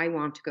 I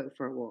want to go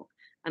for a walk.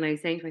 And I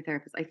was saying to my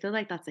therapist, I feel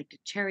like that's like the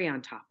cherry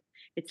on top.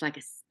 It's like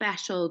a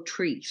special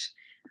treat.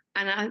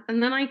 And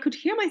then I could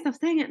hear myself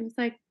saying it, and it's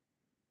like,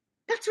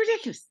 that's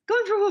ridiculous.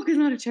 Going for a walk is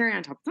not a cherry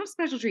on top. It's not a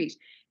special treat.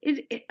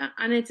 It's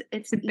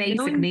a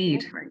basic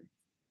need.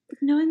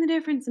 Knowing the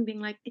difference and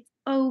being like, it's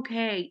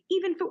okay,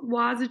 even if it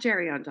was a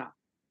cherry on top,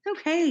 it's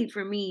okay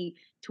for me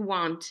to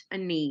want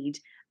and need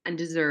and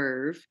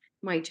deserve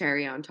my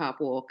cherry on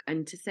top walk,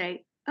 and to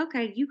say,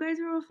 okay, you guys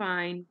are all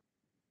fine.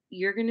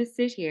 You're going to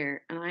sit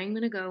here and I'm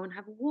going to go and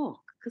have a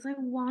walk because I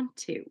want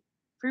to,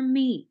 for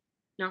me,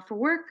 not for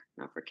work,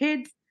 not for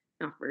kids,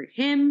 not for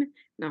him,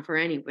 not for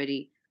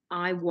anybody.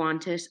 I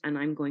want it, and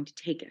I'm going to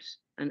take it.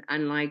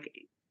 And like,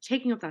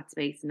 taking up that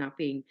space and not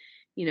being,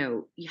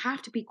 you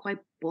have to be quite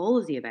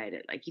ballsy about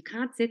it. Like, you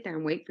can't sit there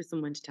and wait for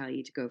someone to tell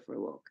you to go for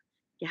a walk.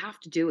 You have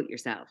to do it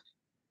yourself.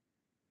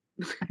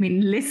 I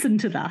mean, listen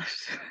to that.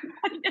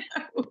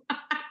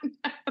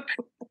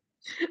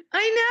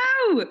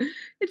 I know.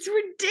 It's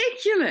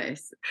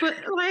ridiculous. But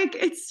like,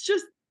 it's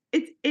just,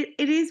 it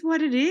is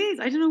what it is.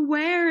 I don't know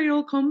where it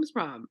all comes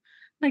from.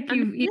 Like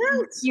And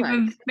you've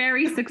a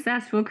very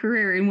successful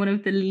career in one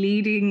of the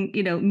leading,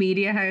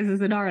 media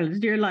houses in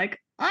Ireland. You're like,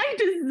 I'm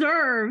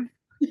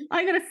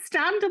going to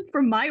stand up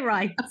for my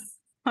rights.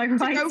 My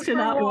rights to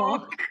that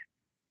walk.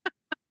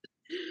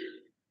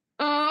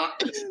 Oh,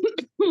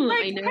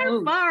 like, I know.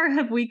 how far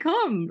have we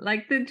come?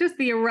 Like just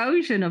the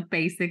erosion of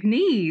basic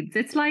needs.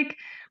 It's like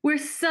we're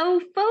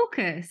so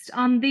focused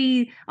on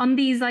these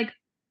like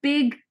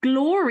big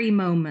glory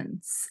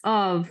moments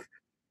of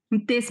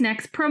this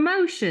next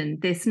promotion,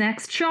 this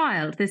next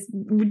child, this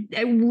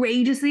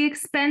outrageously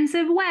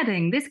expensive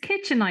wedding, this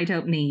kitchen I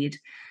don't need.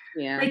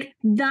 Yeah. Like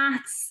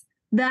that's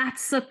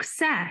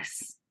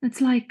success. It's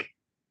like,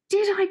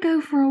 did I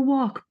go for a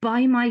walk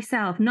by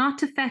myself, not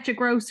to fetch a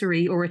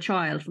grocery or a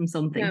child from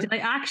something? Yeah. Did I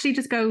actually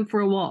just go for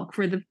a walk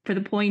for the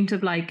point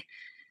of like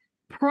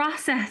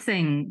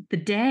processing the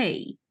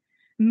day,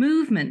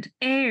 movement,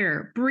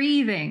 air,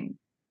 breathing?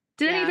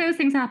 Did any of those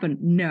things happen?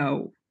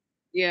 No.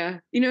 Yeah.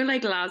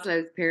 Like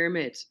Maslow's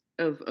pyramid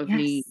of yes.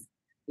 needs.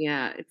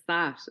 Yeah, it's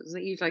that. It's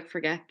like you like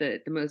forget the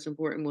most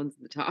important ones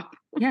at the top.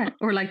 Yeah.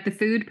 Or like the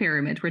food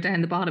pyramid where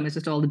down the bottom is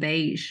just all the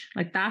beige.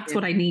 Like that's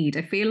what I need.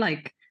 I feel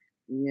like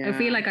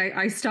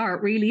I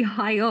start really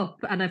high up,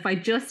 and if I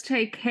just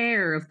take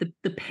care of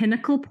the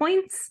pinnacle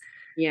points,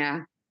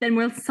 then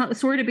we'll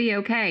sort of be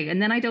okay.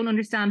 And then I don't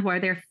understand why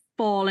they're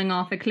falling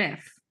off a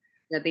cliff.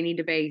 Yeah, they need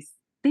a base.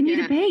 They need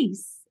a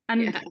base.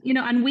 And,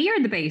 and we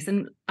are the base.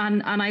 And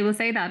I will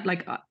say that,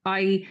 like,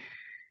 I,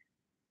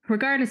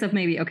 regardless of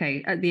maybe,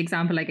 the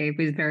example I gave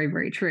was very,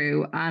 very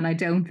true. And I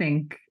don't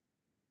think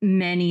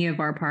many of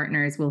our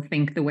partners will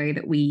think the way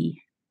that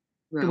we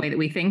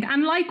think.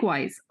 And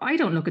likewise, I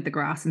don't look at the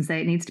grass and say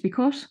it needs to be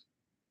cut.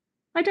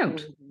 I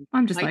don't.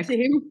 I'm just like,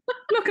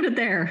 look at it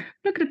there.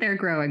 Look at it there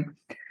growing.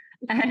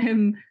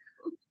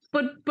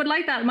 But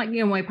like that,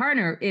 my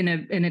partner in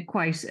a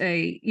quite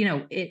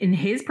in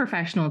his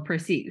professional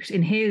pursuit,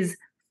 in his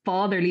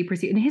fatherly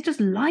pursuit, in his just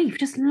life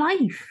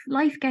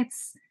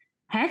gets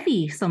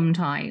heavy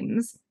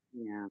sometimes.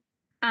 Yeah.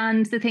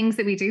 And the things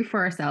that we do for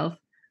ourselves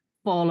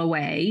fall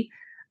away,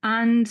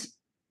 and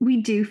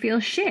we do feel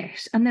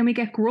shit, and then we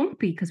get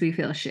grumpy because we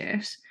feel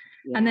shit.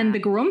 Yeah. And then the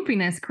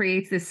grumpiness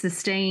creates this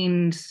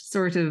sustained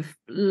sort of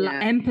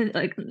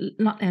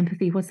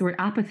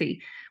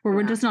apathy, where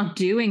we're just not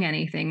doing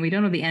anything. We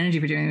don't have the energy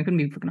for doing it. We couldn't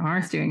be fucking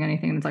arse doing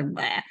anything. And it's like,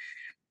 bleh.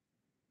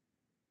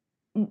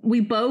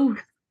 We both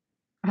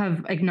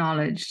have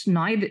acknowledged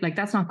neither, like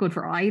that's not good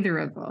for either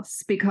of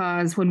us,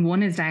 because when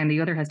one is down,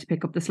 the other has to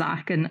pick up the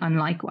slack, and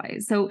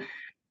likewise. So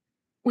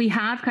we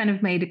have kind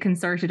of made a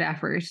concerted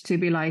effort to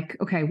be like,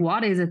 okay,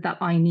 what is it that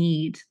I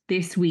need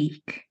this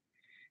week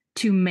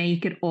to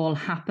make it all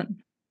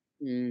happen?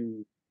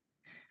 And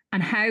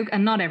how,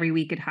 and not every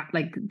week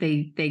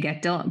they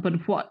get done,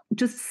 but what,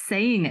 just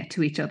saying it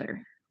to each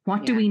other.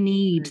 What do we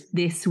need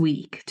this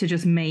week to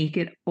just make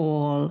it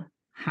all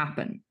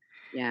happen?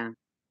 Yeah.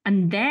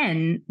 And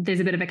then there's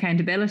a bit of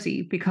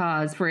accountability,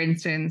 because, for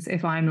instance,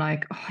 if I'm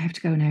like, oh, I have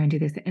to go now and do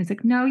this, and it's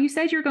like, no, you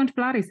said you were going to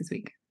Pilates this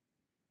week.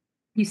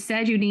 You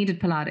said you needed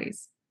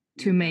Pilates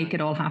to make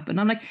it all happen.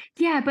 I'm like,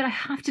 yeah, but I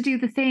have to do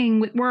the thing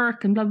with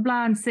work and blah, blah,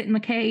 blah, and sit in my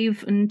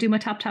cave and do my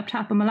tap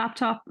on my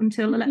laptop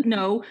until,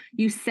 no,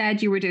 you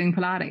said you were doing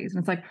Pilates. And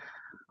it's like,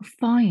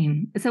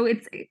 fine. So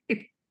it's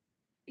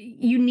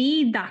you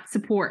need that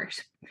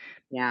support.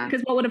 Yeah.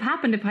 Because what would have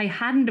happened if I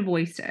hadn't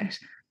voiced it?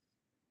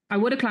 I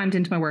would have climbed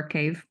into my work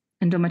cave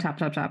and done my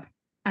tap.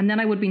 And then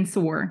I would have been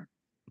sore.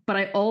 But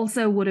I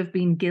also would have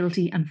been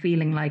guilty and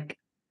feeling like,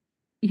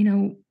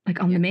 like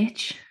on the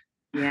Mitch.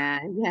 Yeah.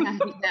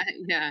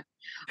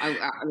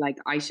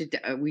 I should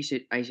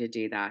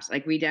do that.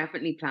 Like, we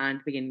definitely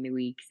planned beginning of the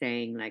week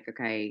saying like,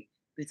 okay,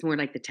 it's more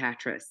like the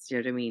Tetris. Do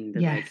you know what I mean?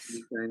 Yes. Like,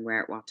 who's going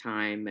where at what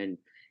time,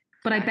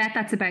 but I bet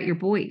that's about your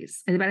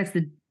boys. I bet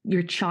it's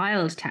your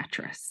child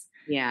Tetris.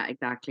 Yeah,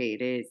 exactly.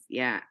 It is.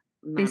 Yeah.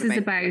 This is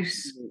about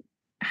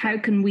how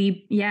can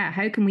we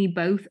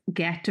both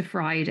get to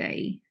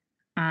Friday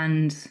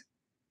and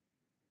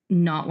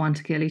not want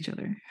to kill each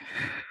other?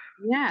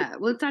 Yeah,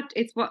 well,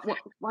 it's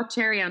what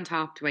cherry on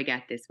top do I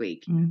get this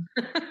week?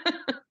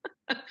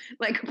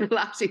 Like a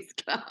Pilates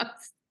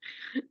class.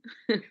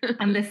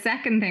 And the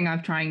second thing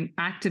I'm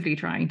actively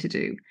trying to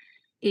do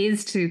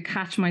is to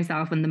catch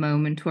myself in the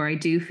moment where I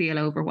do feel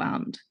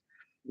overwhelmed.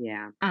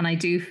 Yeah. And I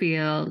do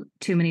feel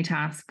too many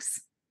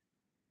tasks.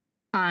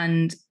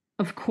 And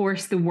of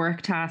course, the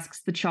work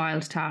tasks, the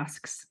child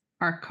tasks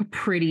are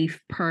pretty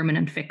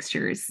permanent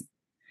fixtures.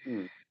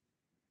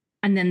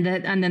 And then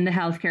the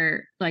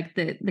healthcare, like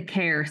the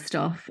care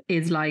stuff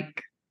is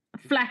like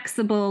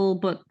flexible,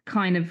 but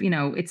kind of,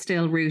 it's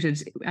still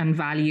rooted and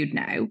valued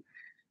now.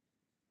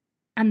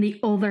 And the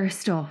other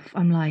stuff,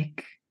 I'm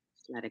like,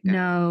 let it go.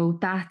 No,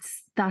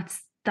 that's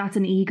that's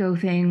an ego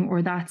thing,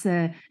 or that's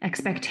a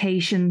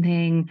expectation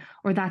thing,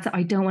 or that's a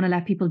I don't want to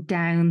let people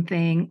down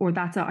thing, or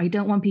that's a I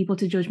don't want people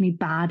to judge me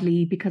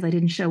badly because I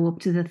didn't show up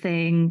to the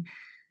thing.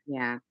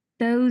 Yeah.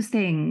 Those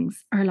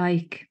things are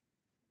like,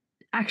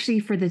 actually,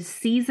 for the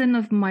season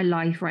of my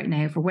life right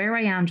now, for where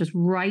I am just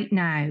right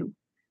now,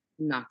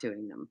 Not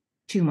doing them.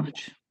 too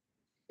much.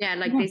 Yeah,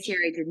 like this year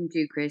I didn't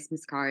do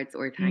Christmas cards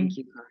or thank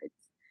you cards.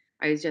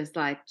 I was just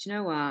like, do you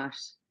know what?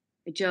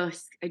 I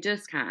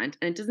just can't.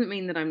 And it doesn't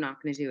mean that I'm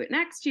not going to do it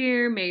next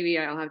year. Maybe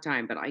I'll have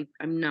time, but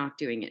I'm not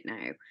doing it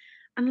now.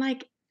 And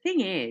like,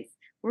 thing is,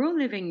 we're all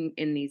living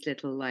in these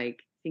little like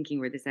thinking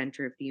we're the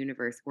center of the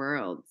universe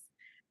worlds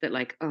that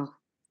like, oh,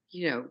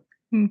 you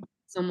know,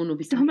 someone will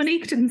be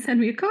Dominique didn't send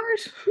me a card.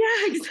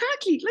 Yeah,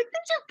 exactly. Like, they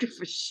don't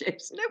give a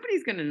shit.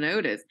 Nobody's going to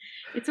notice.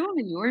 It's all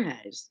in your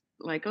head.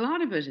 Like, a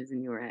lot of it is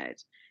in your head.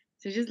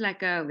 So just let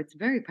go. It's a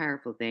very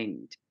powerful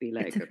thing to be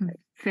like, It's a okay.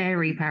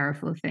 very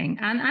powerful thing.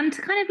 And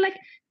to kind of like,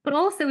 but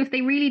also if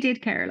they really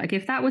did care, like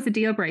if that was a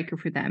deal breaker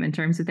for them in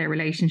terms of their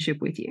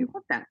relationship with you.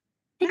 That.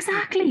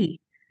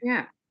 Exactly.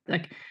 Yeah.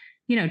 Like,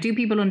 you know, do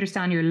people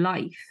understand your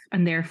life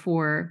and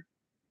therefore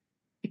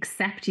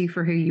accept you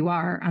for who you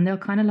are? And they'll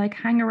kind of like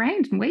hang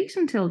around and wait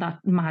until that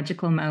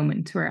magical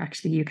moment where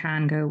actually you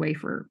can go away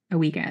for a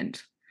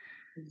weekend.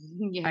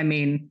 Yeah. I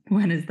mean,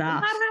 when is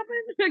that?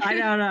 That I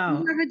don't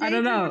know. I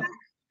don't know.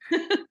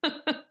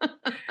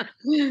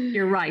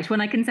 You're right. When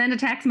I can send a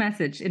text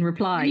message in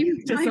reply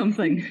to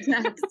something.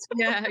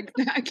 Yeah,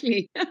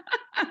 exactly.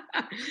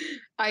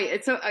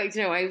 I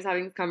was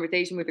having this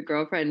conversation with a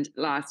girlfriend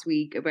last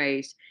week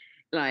about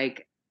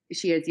like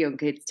she has young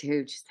kids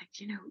too. She's like,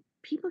 you know,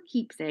 people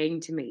keep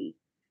saying to me,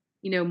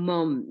 you know,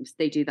 mums,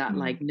 they do that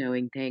like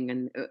knowing thing,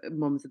 and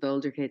mums with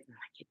older kids are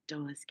like, it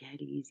does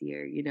get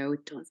easier, you know,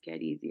 it does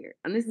get easier.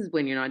 And this is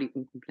when you're not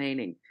even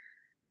complaining.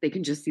 They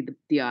can just see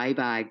the eye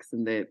bags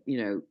and the, you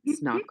know,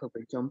 snot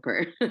covered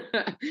jumper.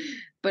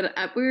 But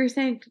we were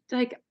saying,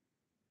 like, it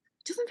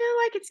doesn't feel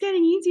like it's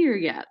getting easier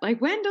yet.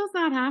 Like, when does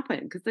that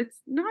happen? Because it's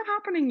not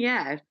happening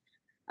yet.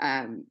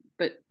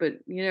 But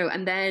you know,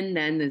 and then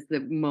there's the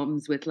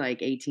mums with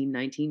like 18,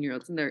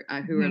 19-year-olds and they're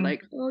who are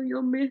like, oh,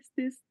 you'll miss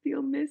these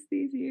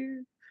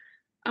years.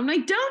 I'm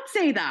like, don't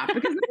say that,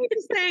 because I'm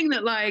just saying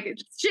that like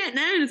it's shit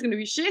now and it's going to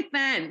be shit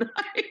then.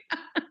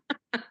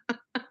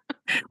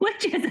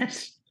 Which is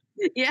it?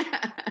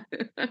 Yeah.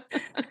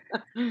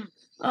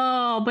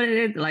 Oh, but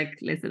it is like,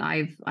 listen,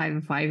 I've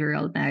a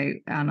 5-year-old now,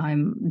 and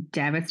I'm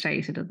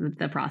devastated at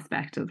the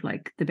prospect of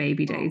like the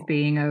baby days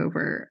being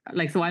over.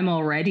 Like, so I'm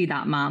already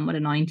that mom with a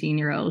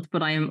 19-year-old,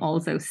 but I am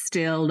also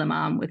still the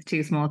mom with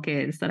 2 small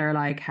kids that are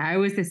like,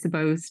 how is this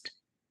supposed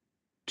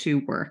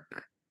to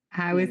work?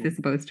 How is this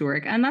supposed to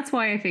work? And that's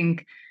why I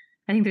think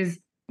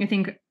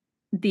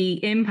the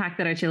impact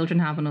that our children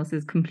have on us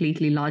is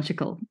completely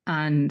logical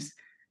and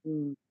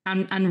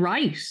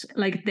right.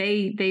 Like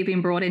they've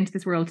been brought into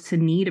this world to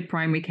need a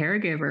primary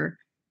caregiver.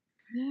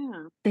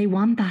 Yeah. They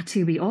want that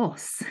to be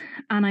us.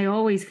 And I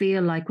always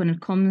feel like when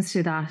it comes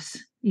to that,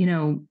 you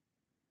know,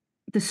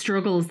 the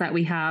struggles that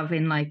we have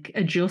in like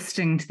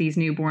adjusting to these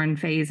newborn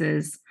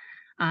phases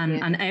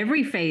and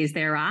every phase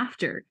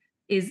thereafter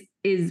is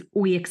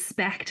we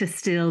expect to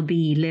still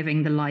be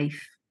living the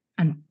life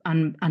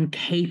and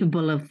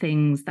capable of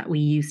things that we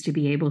used to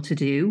be able to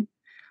do.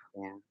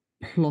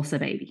 Yeah. Plus a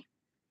baby.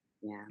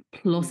 Yeah.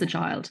 Plus a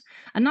child.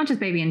 And not just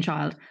baby and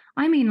child.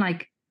 I mean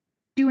like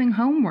doing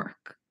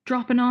homework,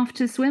 dropping off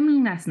to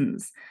swimming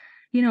lessons,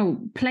 you know,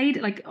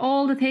 played like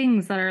all the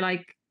things that are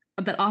like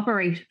that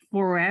operate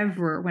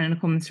forever when it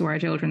comes to our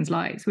children's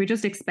lives. We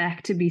just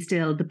expect to be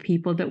still the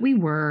people that we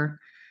were,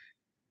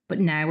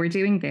 but now we're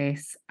doing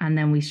this, and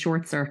then we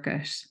short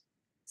circuit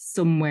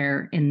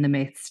somewhere in the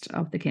midst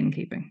of the kin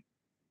keeping.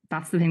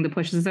 That's the thing that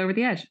pushes us over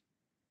the edge.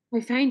 I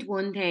found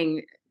one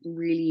thing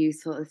really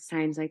useful. It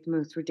sounds like the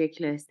most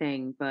ridiculous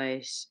thing,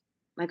 but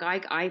like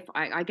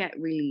I get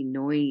really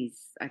noise.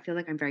 I feel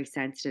like I'm very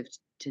sensitive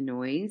to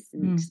noise,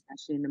 and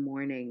especially in the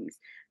mornings,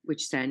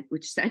 which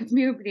sends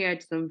me over the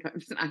edge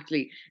sometimes.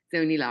 Actually, it's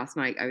only last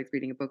night I was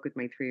reading a book with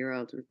my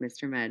 3-year-old with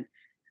Mr. Men,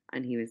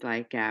 and he was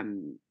like, I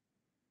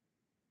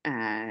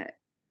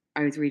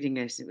was reading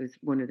it. It was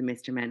one of the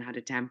Mr. Men had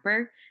a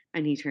temper,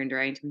 and he turned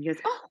around to me and he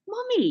goes, "Oh,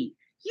 Mummy,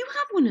 you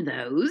have one of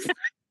those."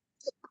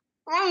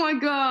 Oh my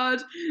God.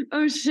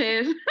 Oh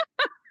shit.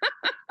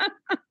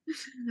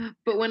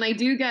 But when I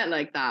do get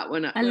like that,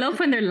 I love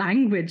when their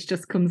language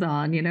just comes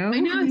on, you know? I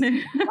know.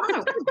 Wow, what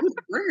a good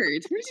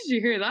word. Where did you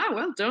hear that?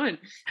 Well done.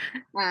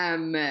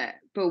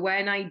 But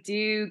when I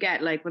do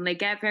get like, when they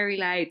get very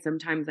loud,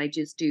 sometimes I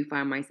just do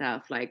find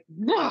myself like,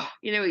 whoa,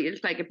 you know,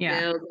 it's like it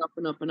builds up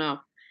and up and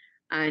up.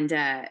 And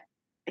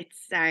it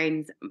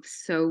sounds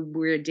so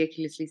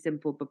ridiculously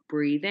simple, but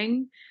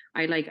breathing,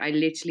 I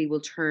literally will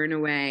turn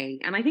away.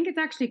 And I think it's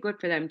actually good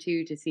for them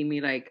too, to see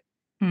me like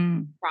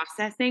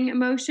processing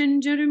emotion,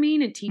 do you know what I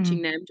mean? And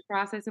teaching them to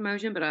process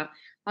emotion. But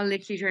I'll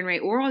literally turn away,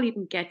 or I'll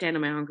even get down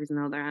on my hunkers and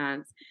hold their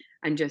hands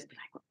and just be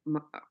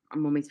like,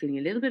 I'm always feeling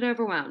a little bit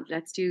overwhelmed.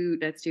 Let's do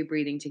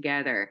breathing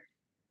together.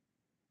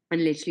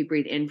 and literally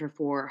breathe in for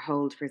 4,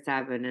 hold for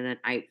 7, and then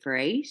out for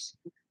 8.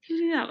 You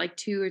do that like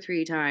 2 or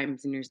 3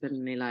 times, and you're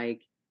suddenly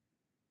like,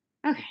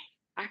 okay,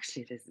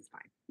 actually, this is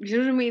fine. You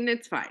know what I mean?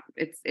 It's fine.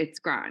 It's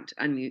grand,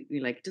 and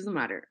you're like, it doesn't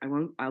matter.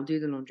 I'll do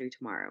the laundry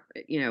tomorrow,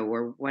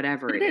 or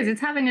whatever It it is. is.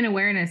 It's having an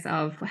awareness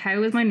of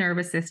how is my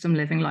nervous system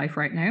living life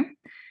right now?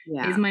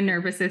 Yeah. Is my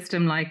nervous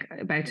system like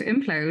about to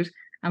implode?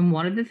 And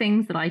what are the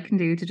things that I can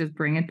do to just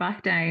bring it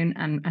back down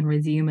and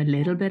resume a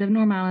little bit of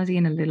normality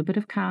and a little bit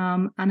of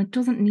calm? And it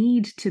doesn't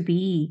need to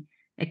be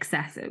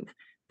excessive,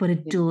 but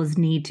it does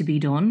need to be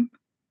done.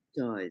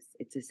 Does.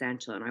 It's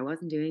essential. And I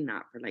wasn't doing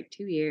that for like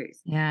 2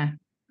 years. Yeah.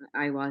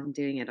 I wasn't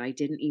doing it. I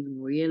didn't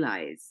even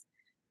realize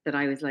that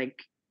I was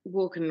like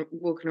walking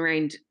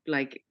around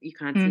like you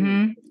can't see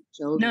my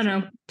shoulders.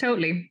 No,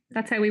 totally.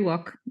 That's how we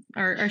walk.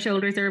 Our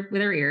shoulders are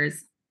with our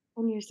ears.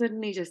 And you're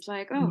suddenly just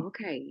like, oh,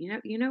 okay,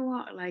 you know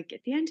what? Like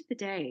at the end of the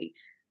day,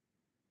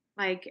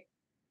 like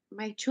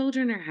my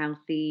children are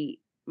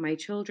healthy. My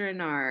children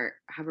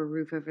have a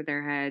roof over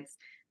their heads.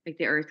 Like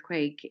the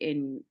earthquake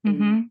in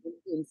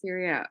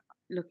Syria,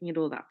 looking at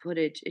all that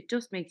footage, it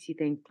just makes you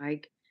think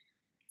like,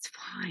 it's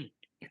fine.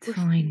 It's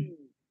fine.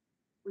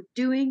 We're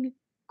doing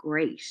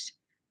great,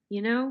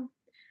 you know?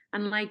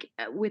 And like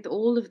with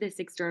all of this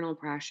external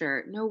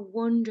pressure, no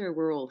wonder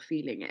we're all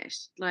feeling it.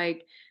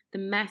 Like the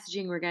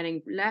messaging we're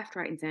getting left,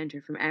 right, and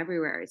center from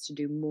everywhere is to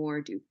do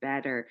more, do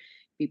better,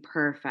 be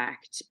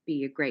perfect,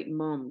 be a great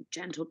mom,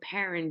 gentle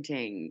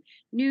parenting,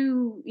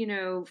 new,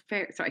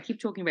 fair. So I keep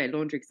talking about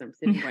laundry because I'm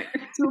sitting right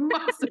next to a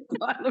massive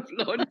pile of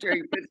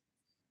laundry,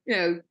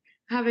 but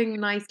having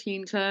nice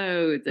clean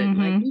clothes and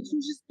like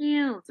nutritious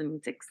meals and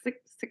six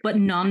but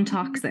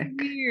non-toxic.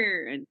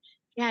 And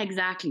yeah,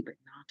 exactly, but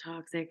not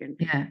toxic. And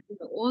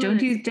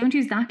don't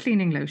use that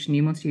cleaning lotion.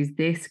 You must use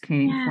this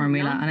cleaning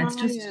formula, and it's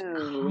just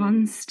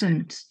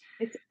constant.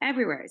 It's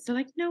everywhere. So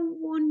like, no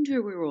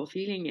wonder we're all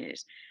feeling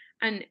it.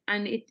 And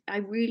I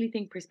really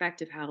think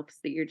perspective helps.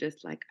 That you're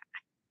just like,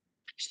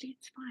 actually,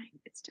 it's fine.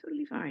 It's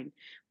totally fine.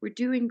 We're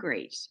doing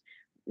great.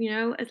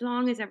 As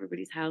long as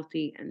everybody's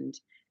healthy and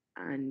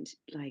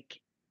like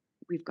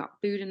we've got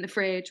food in the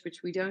fridge,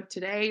 which we don't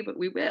today, but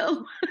we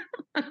will,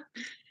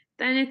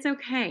 then it's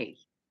okay.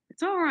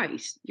 It's all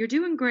right. You're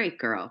doing great,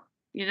 girl.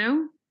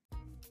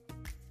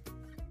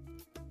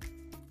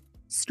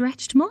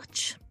 Stretched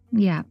much?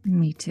 Yeah,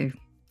 me too.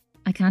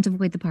 I can't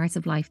avoid the parts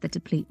of life that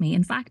deplete me.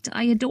 In fact,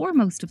 I adore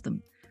most of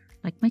them,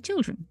 like my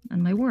children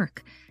and my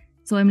work.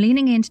 So I'm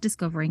leaning into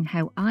discovering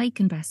how I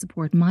can best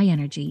support my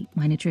energy,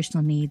 my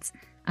nutritional needs,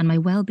 and my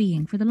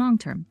well-being for the long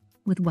term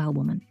with Well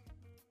Woman.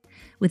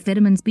 With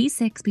vitamins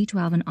B6,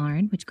 B12 and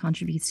iron, which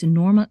contributes to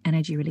normal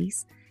energy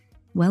release,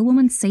 Well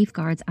Woman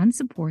safeguards and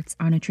supports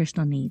our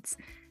nutritional needs.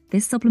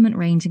 This supplement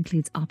range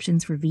includes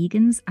options for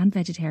vegans and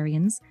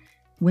vegetarians,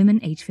 women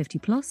age 50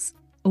 plus,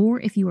 or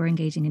if you are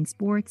engaging in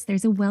sports,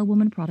 there's a Well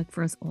Woman product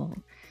for us all.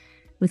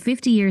 With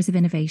 50 years of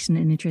innovation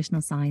in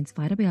nutritional science,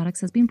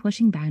 Vitabiotics has been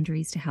pushing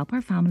boundaries to help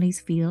our families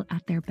feel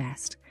at their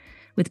best.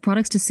 With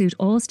products to suit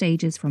all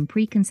stages from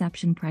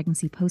preconception,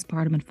 pregnancy,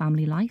 postpartum and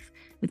family life,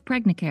 with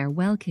Pregnacare,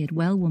 Well Kid,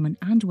 Well Woman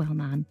and Well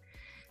Man,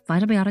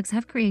 Vitabiotics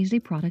have created a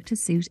product to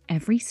suit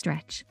every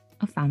stretch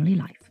of family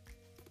life.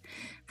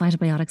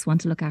 Vitabiotics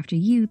want to look after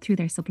you through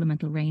their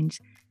supplemental range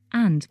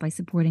and by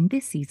supporting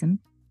this season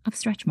of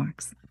stretch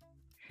marks.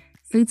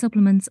 Food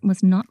supplements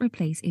must not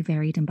replace a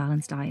varied and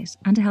balanced diet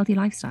and a healthy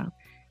lifestyle,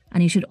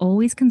 and you should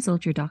always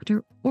consult your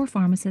doctor or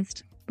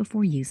pharmacist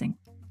before using.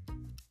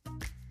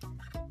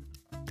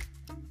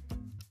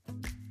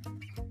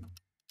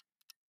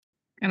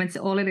 And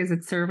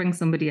it's serving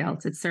somebody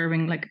else. It's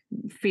serving like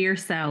fear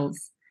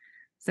cells.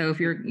 So if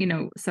you're,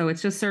 so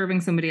it's just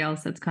serving somebody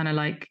else. That's kind of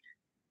like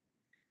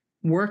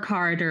work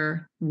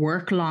harder,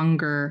 work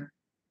longer.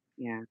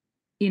 Yeah.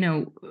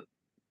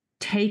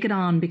 Take it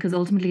on because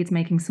ultimately it's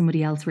making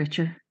somebody else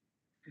richer.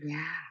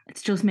 Yeah.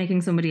 It's just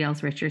making somebody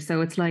else richer. So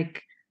it's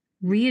like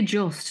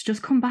readjust,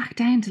 just come back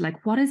down to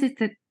like, what is it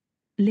that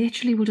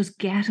literally will just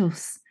get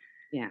us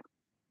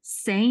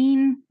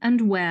sane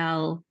and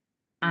well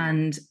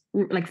and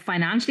like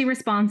financially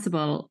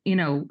responsible,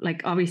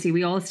 like obviously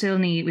we all still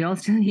need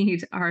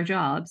our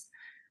jobs,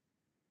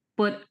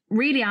 but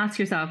really ask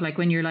yourself, like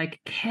when you're like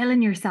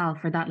killing yourself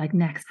for that like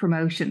next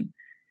promotion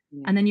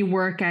and then you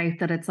work out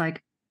that it's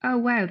like, oh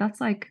wow,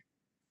 that's like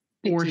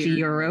 40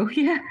 euro.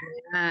 Yeah,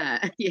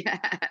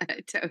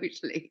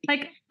 totally.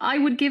 Like I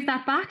would give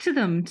that back to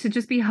them to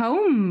just be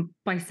home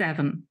by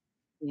 7.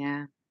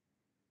 Yeah,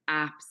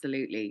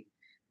 absolutely.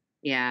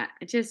 Yeah,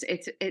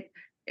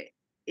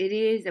 it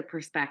is a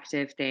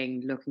perspective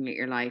thing, looking at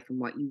your life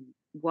and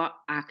what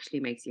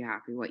actually makes you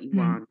happy, what you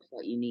want,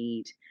 what you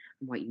need,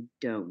 and what you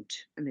don't.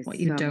 And what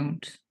you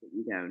don't.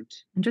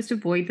 And just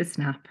avoid the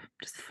snap.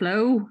 Just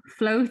flow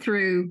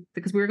through,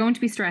 because we're going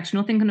to be stretched.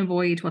 Nothing can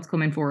avoid what's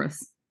coming for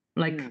us.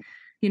 Like,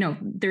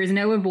 there is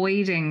no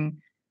avoiding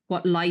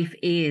what life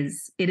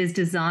is. It is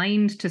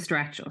designed to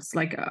stretch us.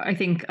 Like, I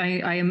think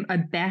I am a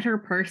better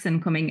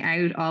person coming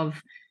out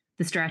of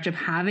the stretch of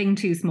having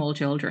 2 small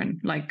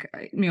children. Like,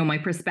 you know, my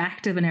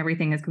perspective and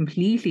everything has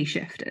completely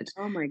shifted.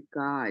 Oh my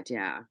God,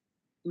 yeah.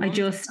 I Mums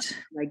just... are,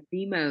 like,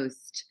 the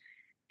most,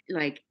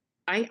 like,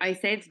 I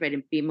say this about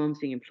mums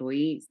being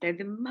employees. They're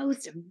the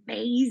most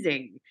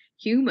amazing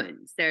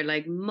humans. They're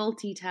like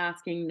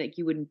multitasking like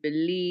you wouldn't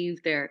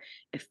believe. They're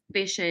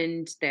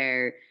efficient.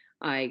 They're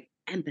like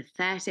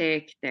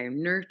empathetic. They're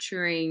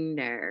nurturing.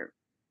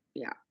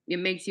 It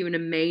makes you an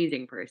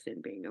amazing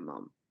person being a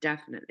mum.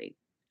 Definitely.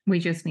 We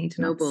just need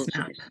to No not bullshit.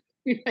 snap.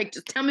 Like,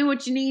 just tell me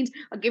what you need.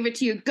 I'll give it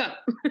to you. Go.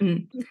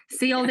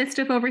 See all this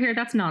stuff over here?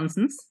 That's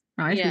nonsense,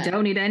 right? Yeah. We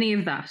don't need any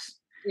of that.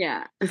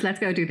 Yeah. Just let's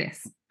go do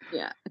this.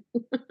 Yeah.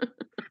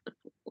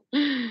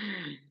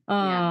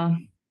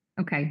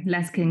 Okay.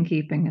 Less king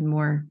keeping and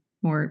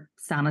more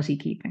sanity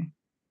keeping.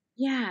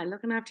 Yeah,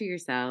 looking after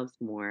yourselves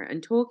more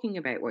and talking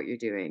about what you're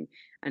doing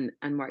and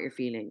what you're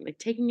feeling, like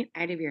taking it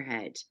out of your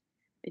head.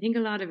 I think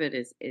a lot of it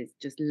is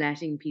just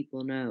letting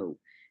people know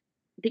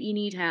that you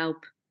need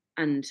help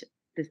and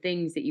the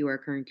things that you are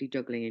currently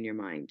juggling in your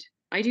mind.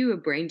 I do a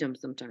brain dump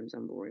sometimes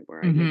on board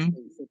where I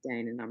literally sit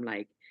down and I'm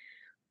like,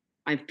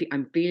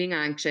 I'm feeling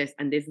anxious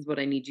and this is what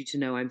I need you to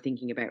know I'm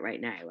thinking about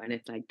right now. And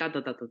it's like,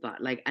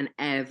 like, and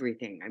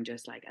everything. I'm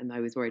just like, and I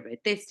was worried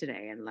about this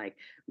today. And like,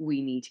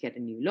 we need to get a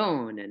new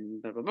lawn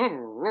and blah, blah, blah,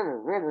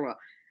 blah, blah, blah.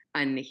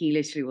 And he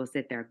literally will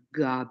sit there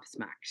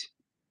gobsmacked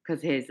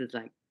because his is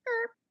like,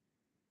 burp,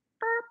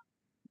 burp.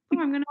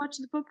 Oh, I'm going to watch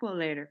the football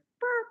later.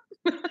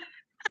 Burp.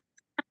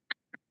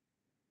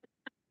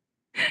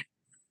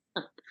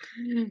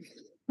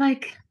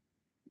 Like,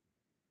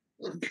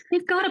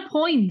 they've got a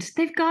point. Oh,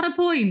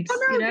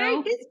 no, you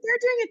know? They're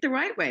doing it the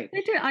right way.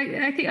 They do.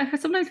 I think I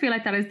sometimes feel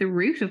like that is the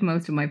root of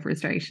most of my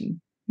frustration.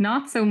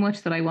 Not so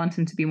much that I want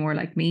him to be more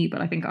like me,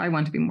 but I think I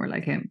want to be more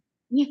like him.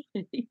 Yeah,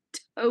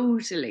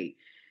 totally.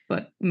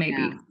 But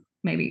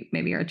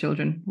maybe our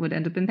children would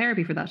end up in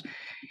therapy for that.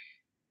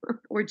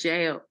 Or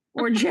jail.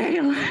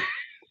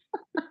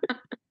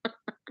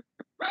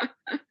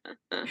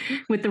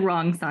 With the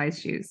wrong size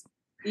shoes.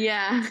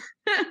 Yeah.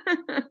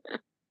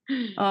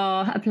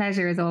 Oh, a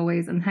pleasure as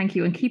always, and thank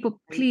you. And keep up,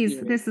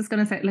 please. This is going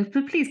to say, like,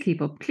 but please keep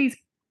up. Please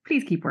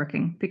keep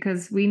working,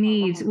 because we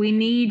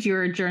need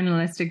your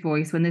journalistic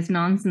voice when this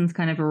nonsense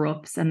kind of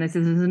erupts. And this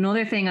is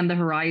another thing on the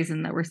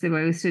horizon that we're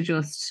supposed to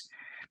just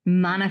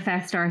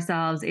manifest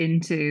ourselves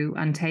into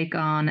and take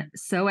on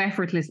so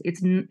effortless.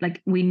 It's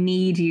like we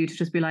need you to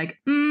just be like,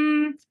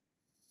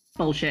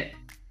 bullshit.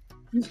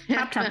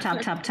 Tap, tap,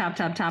 tap, tap, tap,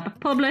 tap, tap.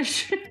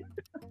 Publish.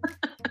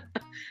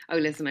 Oh,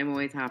 listen, I'm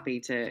always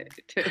happy to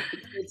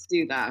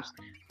do that.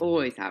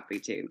 Always happy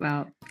to.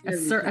 Well, a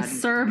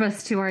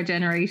service to our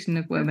generation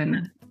of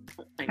women.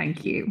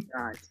 Thank you.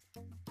 God.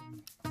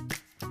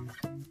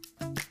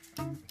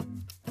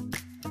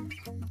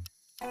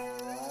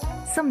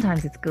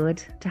 Sometimes it's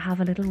good to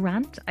have a little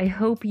rant. I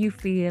hope you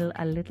feel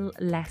a little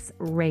less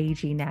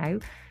ragey now.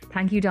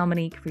 Thank you,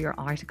 Dominique, for your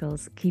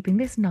articles, keeping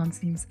this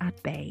nonsense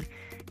at bay.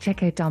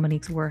 Check out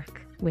Dominique's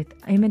work with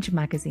Image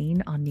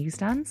magazine on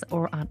newsstands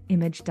or on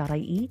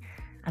image.ie,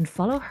 and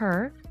follow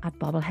her at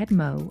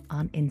bobbleheadmo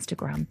on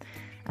Instagram.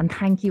 And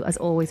thank you as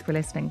always for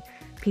listening.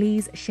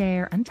 Please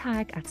share and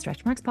tag at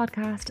Stretchmarks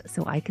Podcast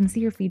so I can see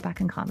your feedback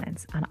and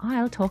comments, and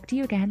I'll talk to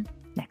you again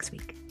next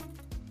week.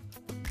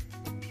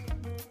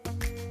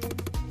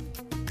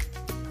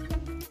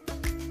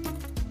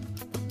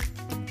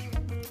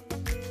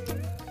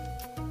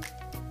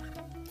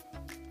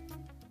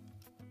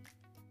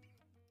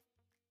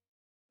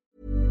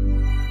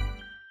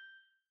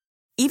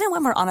 Even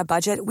when we're on a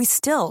budget, we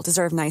still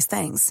deserve nice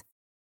things.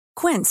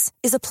 Quince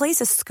is a place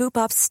to scoop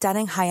up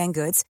stunning high-end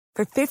goods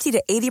for 50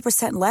 to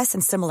 80% less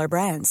than similar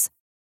brands.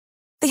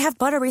 They have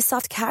buttery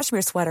soft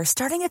cashmere sweaters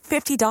starting at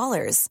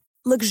 $50,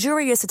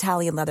 luxurious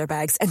Italian leather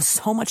bags, and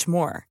so much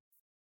more.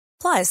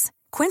 Plus,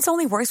 Quince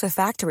only works with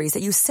factories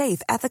that use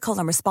safe, ethical,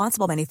 and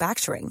responsible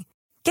manufacturing.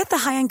 Get the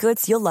high-end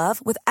goods you'll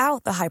love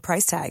without the high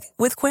price tag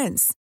with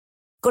Quince.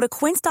 Go to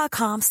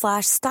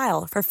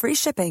quince.com/style for free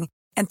shipping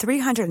and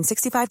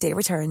 365-day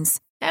returns.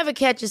 Ever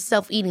catch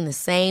yourself eating the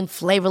same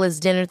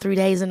flavorless dinner 3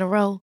 days in a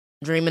row?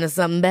 Dreaming of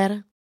something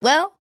better?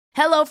 Well,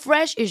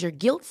 HelloFresh is your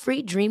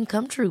guilt-free dream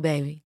come true,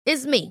 baby.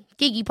 It's me,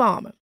 Keke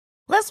Palmer.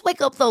 Let's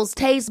wake up those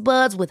taste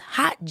buds with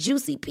hot,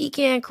 juicy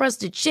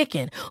pecan-crusted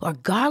chicken or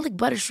garlic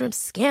butter shrimp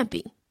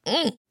scampi.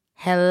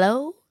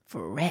 Hello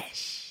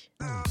Fresh.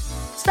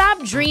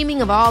 Stop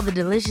dreaming of all the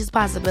delicious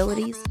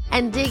possibilities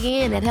and dig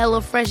in at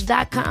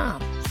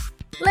HelloFresh.com.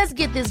 Let's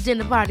get this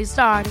dinner party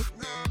started.